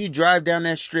 Vegas, if you drive down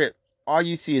that strip, all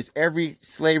you see is every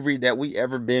slavery that we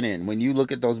ever been in. When you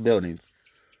look at those buildings,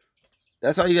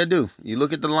 that's all you gotta do. You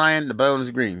look at the lion, the building's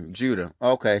green. Judah.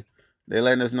 Okay. They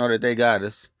letting us know that they got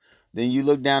us. Then you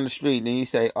look down the street and then you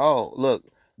say, oh, look,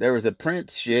 there was a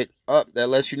prince shit up that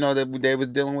lets you know that they was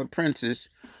dealing with princes.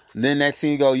 And then next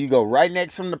thing you go right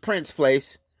next from the Prince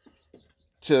place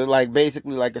to like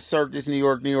basically like a circus, New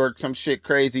York, some shit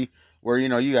crazy where, you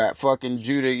know, you got fucking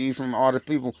Judah, Ephraim, all the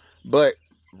people. But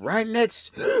right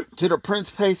next to the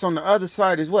Prince place on the other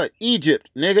side is what?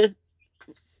 Egypt, nigga.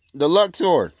 The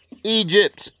Luxor.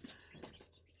 Egypt.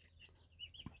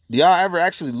 Do y'all ever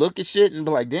actually look at shit and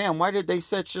be like, damn, why did they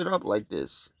set shit up like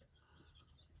this?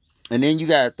 And then you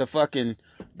got the fucking,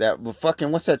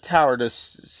 what's that tower? The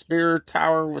Spear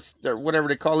Tower, whatever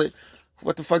they call it.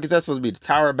 What the fuck is that supposed to be? The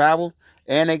Tower of Babel?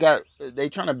 And they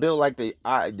trying to build like the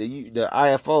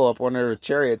IFO up on their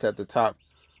chariots at the top.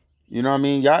 You know what I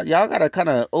mean? Y'all gotta kind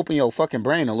of open your fucking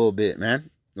brain a little bit, man.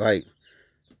 Like,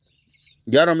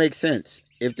 y'all don't make sense.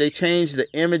 If they change the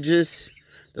images,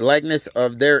 the likeness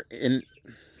of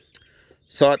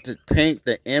sought to paint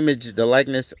the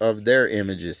likeness of their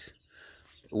images.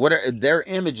 What are their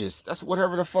images? That's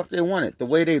whatever the fuck they wanted. The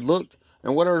way they looked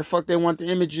and whatever the fuck they want the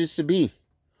images to be.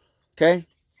 Okay?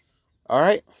 All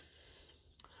right?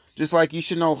 Just like you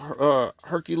should know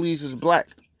Hercules was black.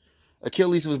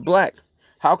 Achilles was black.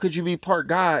 How could you be part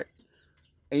God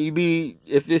and you be,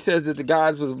 if it says that the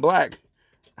gods was black,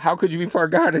 how could you be part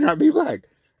God and not be black?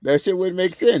 That shit wouldn't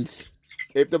make sense.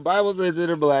 If the Bible says that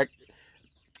they're black,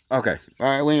 okay. All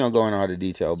right, we ain't gonna go into all the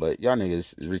detail, but y'all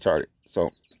niggas is retarded.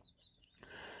 So,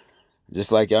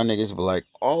 just like y'all niggas be like,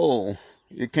 oh,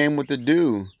 it came with the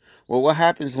dew. Well, what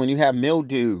happens when you have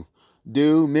mildew?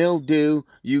 Mildew,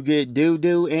 you get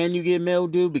doo-doo and you get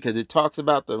mildew because it talks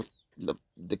about the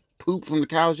poop from the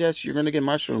cows. Yes, you're gonna get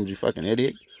mushrooms, you fucking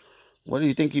idiot. What do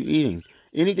you think you're eating?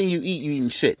 Anything you eat, you eating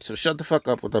shit. So shut the fuck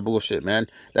up with that bullshit, man.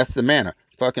 That's the manna.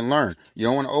 Fucking learn. You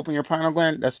don't want to open your pineal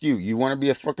gland? That's you. You want to be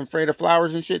a fucking afraid of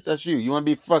flowers and shit? That's you. You want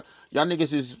to be y'all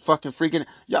niggas is fucking freaking.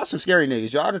 Y'all some scary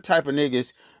niggas. Y'all the type of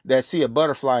niggas that see a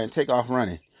butterfly and take off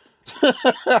running.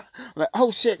 Like,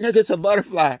 oh shit, nigga, it's a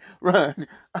butterfly. Run.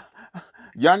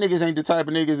 Y'all niggas ain't the type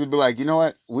of niggas that be like, you know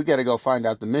what? We got to go find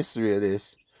out the mystery of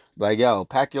this. Like, yo,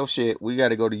 pack your shit. We got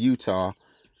to go to Utah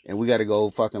and we got to go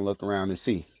fucking look around and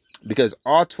see. Because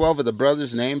all 12 of the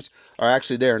brothers' names are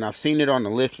actually there. And I've seen it on the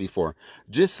list before.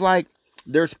 Just like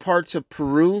there's parts of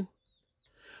Peru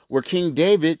where King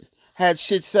David had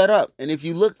shit set up. And if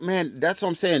you look, man, that's what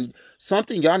I'm saying.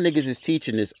 Something y'all niggas is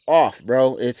teaching is off,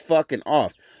 bro. It's fucking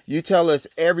off. You tell us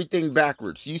everything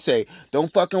backwards. You say,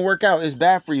 don't fucking work out. It's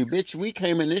bad for you. Bitch, we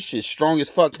came in this shit strong as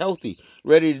fuck, healthy,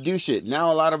 ready to do shit.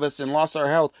 Now a lot of us done lost our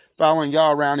health following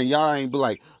y'all around and y'all ain't be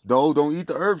like, no, don't eat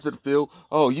the herbs of the field.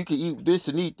 Oh, you can eat this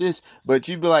and eat this. But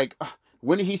you be like,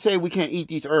 when did he say we can't eat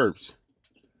these herbs?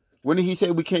 When did he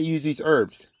say we can't use these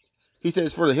herbs? He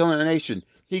says for the healing of the nation.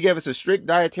 He gave us a strict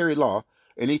dietary law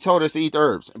and he told us to eat the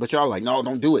herbs. But y'all like, no,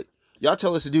 don't do it. Y'all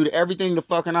tell us to do everything the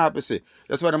fucking opposite.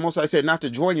 That's why the Most High said not to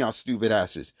join y'all stupid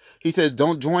asses. He says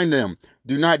don't join them.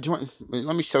 Do not join.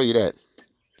 Let me show you that.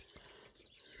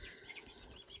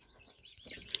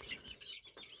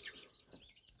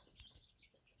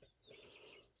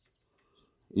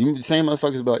 You the same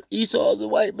motherfuckers be like, Esau's a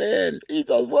white man.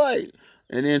 Esau's white.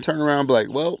 And then turn around and be like,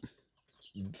 well,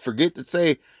 forget to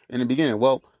say in the beginning,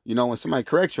 well, you know, when somebody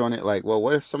corrects you on it, like, well,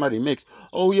 what if somebody mixed?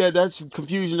 Oh, yeah, that's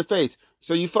confusion to face.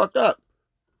 So you fucked up.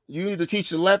 You either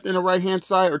teach the left and the right hand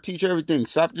side or teach everything.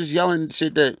 Stop just yelling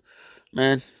shit that,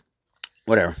 man,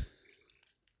 whatever.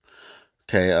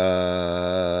 Okay,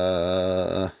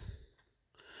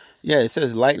 yeah, it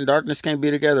says light and darkness can't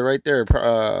be together right there.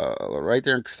 Right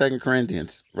there in 2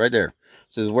 Corinthians. Right there.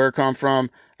 It says where it come from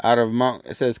out of among,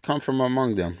 it says come from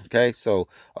among them. Okay, so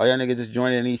all y'all niggas just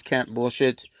joining these camp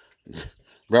bullshits.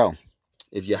 Bro,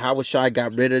 if Yahweh Shai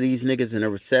got rid of these niggas and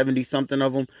there were 70 something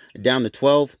of them down to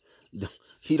 12,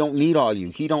 he don't need all you.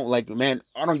 He don't like, man,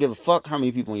 I don't give a fuck how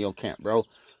many people in your camp, bro.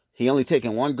 He only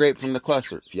taking one grape from the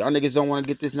cluster. If y'all niggas don't want to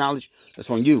get this knowledge, that's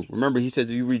on you. Remember, he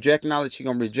says if you reject knowledge, he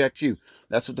gonna reject you.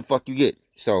 That's what the fuck you get.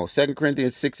 So 2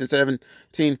 Corinthians 6 and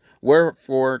 17,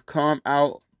 wherefore come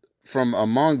out from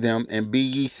among them and be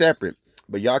ye separate.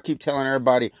 But y'all keep telling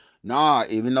everybody, nah,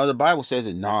 even though the Bible says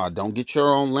it, nah, don't get your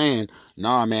own land.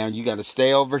 Nah, man, you got to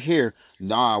stay over here.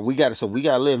 Nah, we got to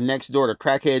live next door to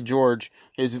crackhead George,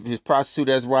 his prostitute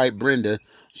as wife, Brenda.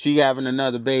 She having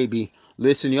another baby.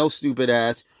 Listen, your stupid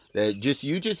ass, that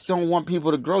you just don't want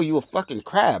people to grow. You a fucking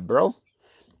crab, bro.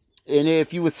 And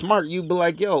if you was smart, you'd be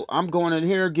like, yo, I'm going in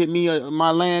here, get me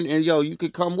my land, and yo, you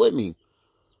could come with me.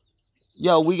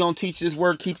 Yo, we gonna teach this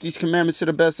word, keep these commandments to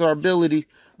the best of our ability.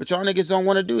 But y'all niggas don't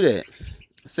want to do that.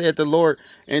 Saith the Lord,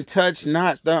 and touch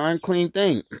not the unclean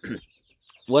thing.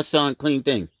 What's the unclean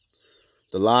thing?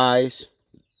 The lies.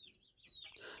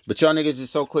 But y'all niggas is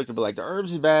so quick to be like, the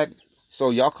herbs is bad. So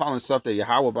y'all calling stuff that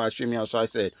Yahweh Ba'ashim Yahushai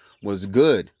said was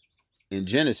good in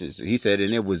Genesis. He said,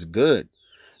 and it was good.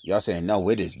 Y'all saying, no,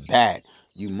 it is bad.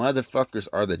 You motherfuckers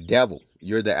are the devil.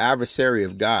 You're the adversary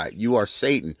of God. You are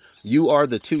Satan. You are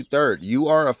the 2/3. You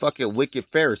are a fucking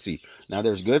wicked Pharisee. Now,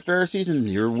 there's good Pharisees and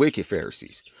you're wicked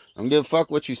Pharisees. Don't give a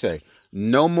fuck what you say.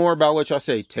 No more about what y'all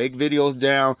say. Take videos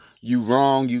down. You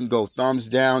wrong. You can go thumbs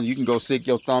down. You can go stick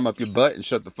your thumb up your butt and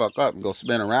shut the fuck up and go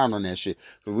spin around on that shit.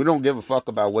 But we don't give a fuck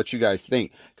about what you guys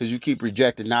think because you keep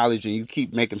rejecting knowledge and you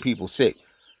keep making people sick.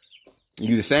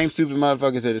 You the same stupid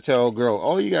motherfuckers that tell a girl,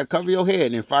 oh, you got to cover your head.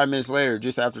 And then 5 minutes later,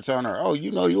 just after telling her, oh,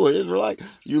 you know you're an Israelite.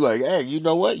 You like, hey, you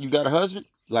know what? You got a husband?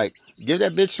 Like, give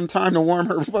that bitch some time to warm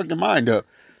her fucking mind up.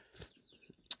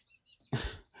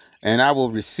 And I will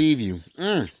receive you.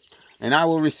 And I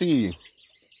will receive you.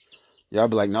 Y'all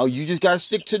be like, no, you just got to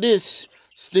stick to this.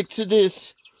 Stick to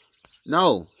this.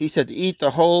 No. He said to eat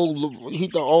the whole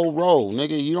roll.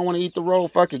 Nigga, you don't want to eat the roll?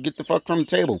 Fuck it. Get the fuck from the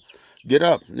table. Get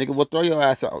up. Nigga, we'll throw your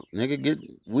ass out. Nigga,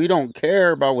 we don't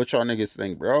care about what y'all niggas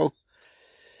think, bro.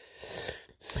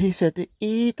 He said to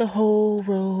eat the whole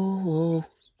roll.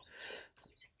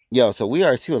 Yo, so we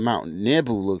already see what Mount Nibu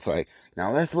looks like.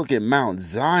 Now let's look at Mount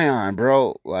Zion,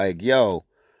 bro. Like, yo,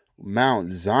 Mount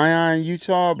Zion,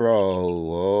 Utah, bro.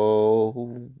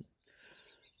 Whoa.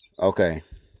 Okay.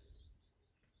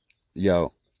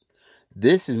 Yo,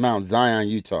 this is Mount Zion,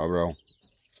 Utah, bro.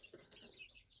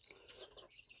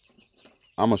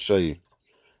 I'm going to show you.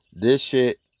 This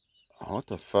shit. Oh, what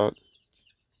the fuck?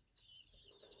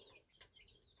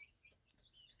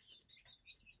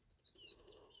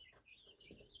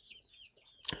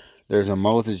 There's a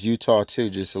Moses, Utah, too,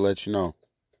 just to let you know.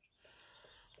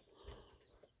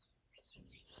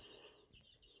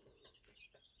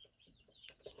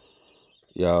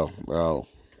 Yo, bro.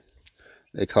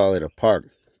 They call it a park.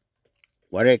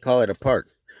 Why do they call it a park?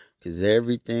 Because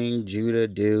everything Judah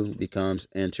do becomes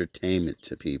entertainment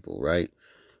to people, right?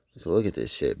 So look at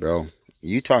this shit, bro.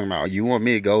 You talking about you want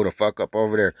me to go the fuck up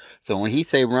over there. So when he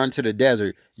say run to the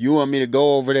desert, you want me to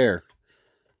go over there.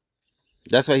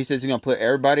 That's why he says he's going to put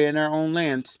everybody in their own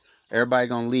lands. Everybody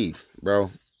going to leave,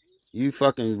 bro. You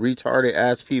fucking retarded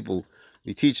ass people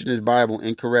be teaching this Bible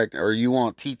incorrect, or you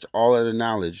want to teach all of the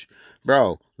knowledge.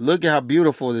 Bro, look at how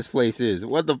beautiful this place is.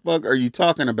 What the fuck are you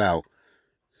talking about?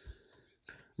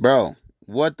 Bro,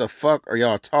 what the fuck are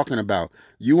y'all talking about?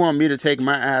 You want me to take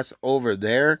my ass over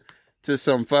there to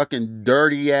some fucking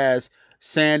dirty ass,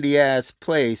 sandy ass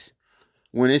place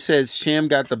when it says Shem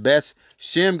got the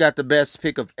best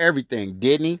pick of everything,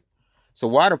 didn't he? So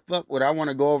why the fuck would I want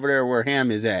to go over there where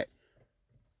Ham is at?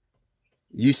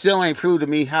 You still ain't proved to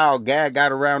me how Gad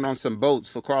got around on some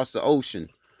boats across the ocean.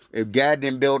 If Gad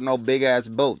didn't build no big ass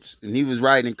boats and he was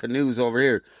riding canoes over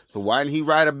here. So why didn't he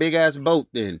ride a big ass boat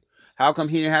then? How come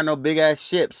he didn't have no big ass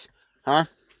ships? Huh?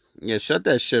 Yeah, shut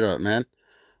that shit up, man.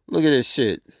 Look at this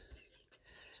shit.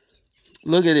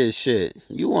 Look at this shit.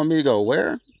 You want me to go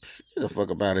where? Get the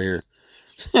fuck up out of here.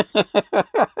 Get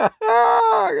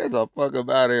the fuck up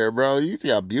out of here, bro. You see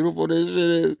how beautiful this shit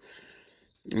is?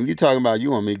 And you talking about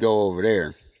you want me to go over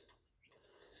there.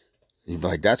 You're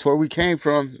like, that's where we came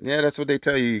from. Yeah, that's what they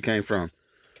tell you came from.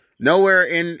 Nowhere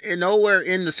in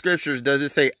the scriptures does it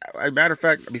say. Matter of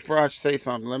fact, before I say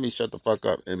something, let me shut the fuck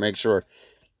up and make sure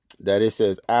that it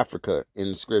says Africa in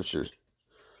the scriptures.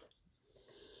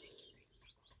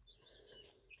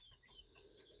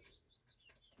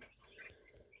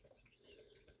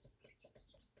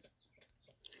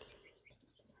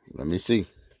 Let me see.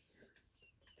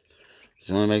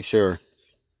 Just want to make sure.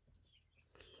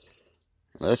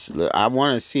 I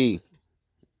want to see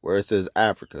where it says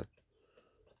Africa.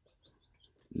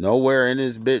 Nowhere in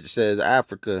this bitch says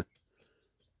Africa.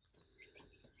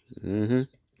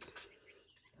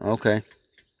 Okay.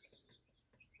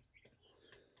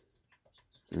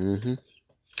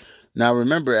 Now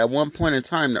remember, at one point in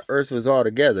time, the earth was all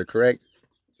together, correct?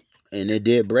 And it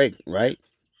did break, right?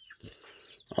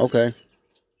 Okay.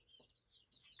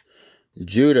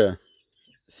 Judah,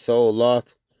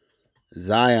 Soloth,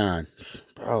 Zion.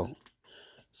 Bro.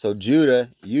 So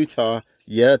Judah, Utah,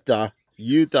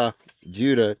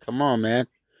 Judah. Come on, man.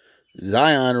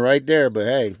 Zion right there. But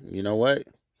hey, you know what?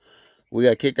 We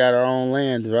got kicked out of our own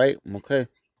lands, right? Okay.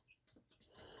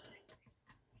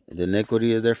 The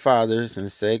iniquity of their fathers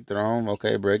and sake their own.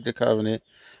 Okay. Break the covenant.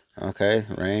 Okay.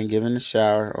 Rain giving the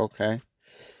shower. Okay.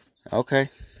 Okay.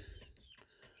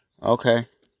 Okay.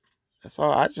 That's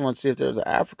all. I just want to see if there's an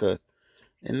Africa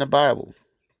in the Bible.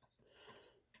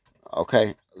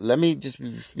 Okay. Let me just,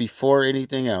 before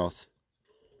anything else.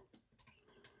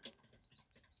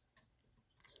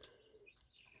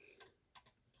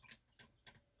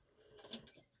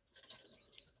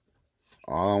 That's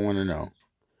all I want to know.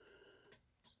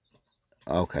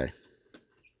 Okay.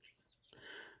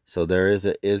 So there is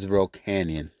an Israel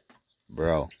Canyon.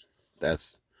 Bro.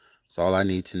 That's all I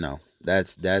need to know.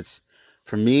 That's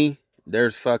for me,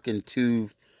 there's fucking two.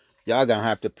 Y'all gonna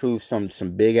have to prove some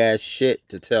big ass shit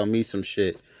to tell me some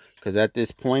shit. Cause at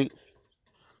this point,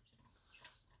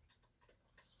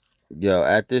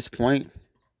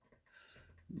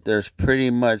 there's pretty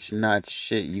much not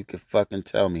shit you could fucking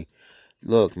tell me.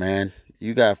 Look, man,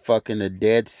 you got fucking the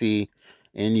Dead Sea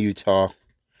in Utah.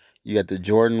 You got the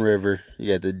Jordan River.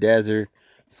 You got the desert,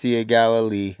 Sea of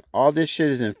Galilee. All this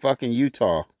shit is in fucking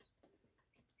Utah.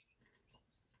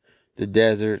 The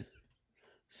desert,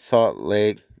 Salt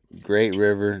Lake, Great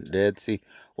River, Dead Sea.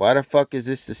 Why the fuck is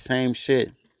this the same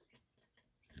shit?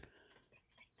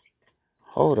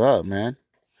 Hold up, man.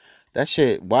 That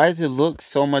shit, why does it look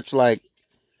so much like...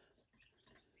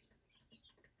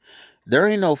 There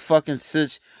ain't no fucking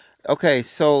such... Okay,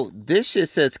 so this shit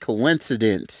says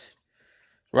coincidence,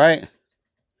 right?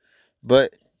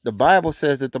 But the Bible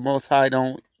says that the Most High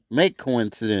don't make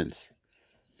coincidence.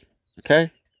 Okay?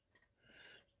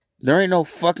 There ain't no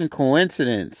fucking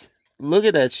coincidence. Look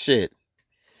at that shit.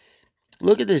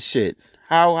 Look at this shit.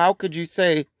 How could you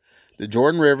say the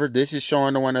Jordan River, this is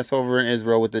showing the one that's over in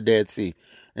Israel with the Dead Sea,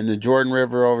 and the Jordan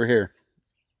River over here.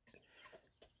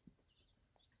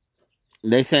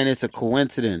 They saying it's a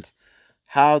coincidence.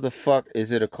 How the fuck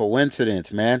is it a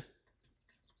coincidence, man?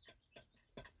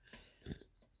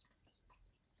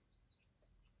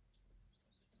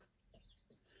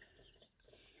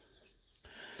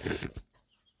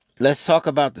 Let's talk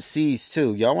about the seas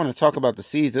too. Y'all want to talk about the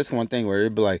seas? That's one thing where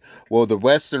it'd be like, well, the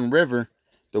Western River,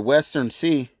 the Western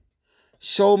Sea.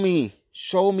 Show me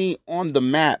on the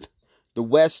map the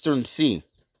Western Sea.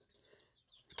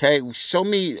 Okay, show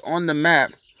me on the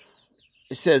map.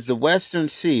 It says the Western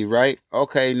Sea, right?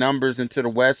 Okay, numbers into the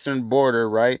western border,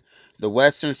 right? The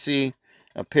Western Sea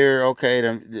up here. Okay,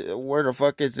 where the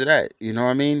fuck is it at? You know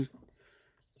what I mean?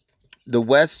 The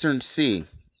Western Sea.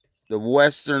 The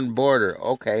western border.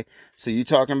 Okay. So you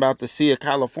talking about the Sea of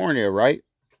California, right?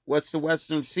 What's the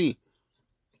Western Sea?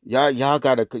 Y'all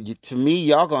gotta, to me,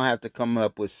 y'all gonna have to come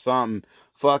up with something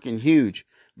fucking huge.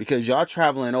 Because y'all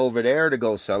traveling over there to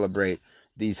go celebrate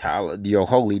your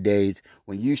holy days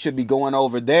when you should be going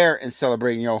over there and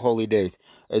celebrating your holy days.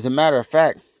 As a matter of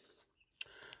fact,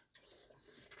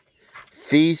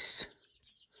 Feast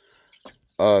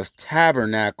of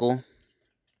Tabernacle.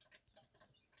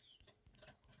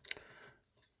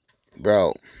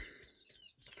 Bro,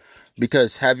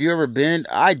 because have you ever been?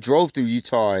 I drove through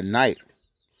Utah at night,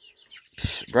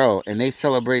 bro, and they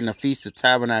celebrating the Feast of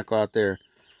Tabernacle out there.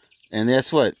 And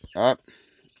that's what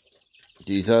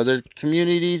these other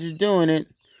communities is doing it.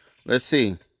 Let's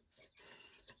see.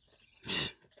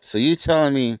 So you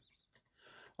telling me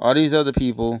all these other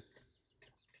people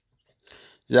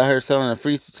is out here selling the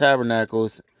Feast of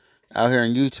Tabernacles out here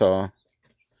in Utah,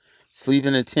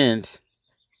 sleeping in tents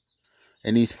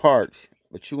in these parks,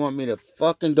 but you want me to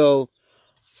fucking go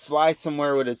fly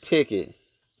somewhere with a ticket?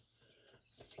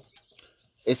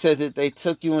 It says that they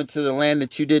took you into the land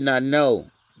that you did not know.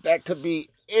 That could be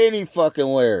any fucking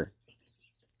where.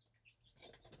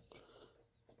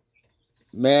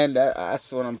 Man,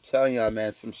 that's what I'm telling y'all,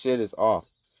 man. Some shit is off.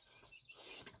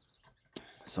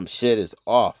 Some shit is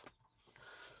off.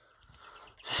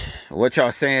 What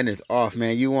y'all saying is off,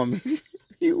 man. You want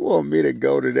me to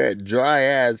go to that dry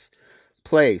ass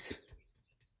place.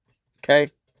 Okay?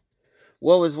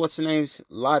 What's the name's?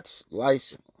 Lice,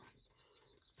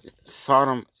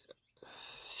 Sodom.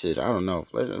 Shit, I don't know.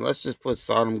 Let's just put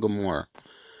Sodom Gomorrah.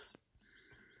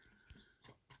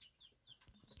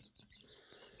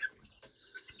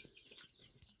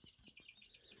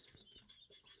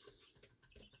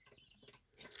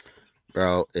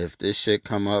 Bro, if this shit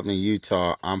come up in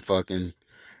Utah, I'm fucking...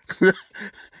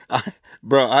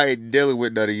 Bro, I ain't dealing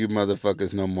with none of you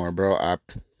motherfuckers no more, bro.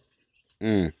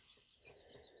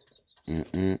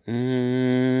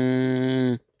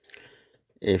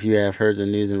 If you have heard the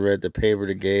news and read the paper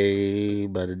today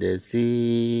by the Dead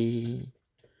Sea,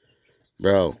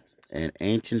 bro, an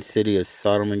ancient city of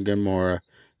Sodom and Gomorrah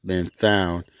been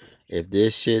found. If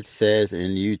this shit says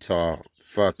in Utah,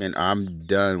 fucking, I'm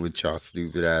done with y'all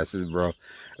stupid asses, bro.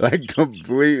 Like,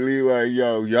 completely, like,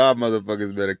 yo, y'all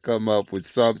motherfuckers better come up with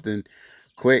something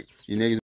quick. You niggas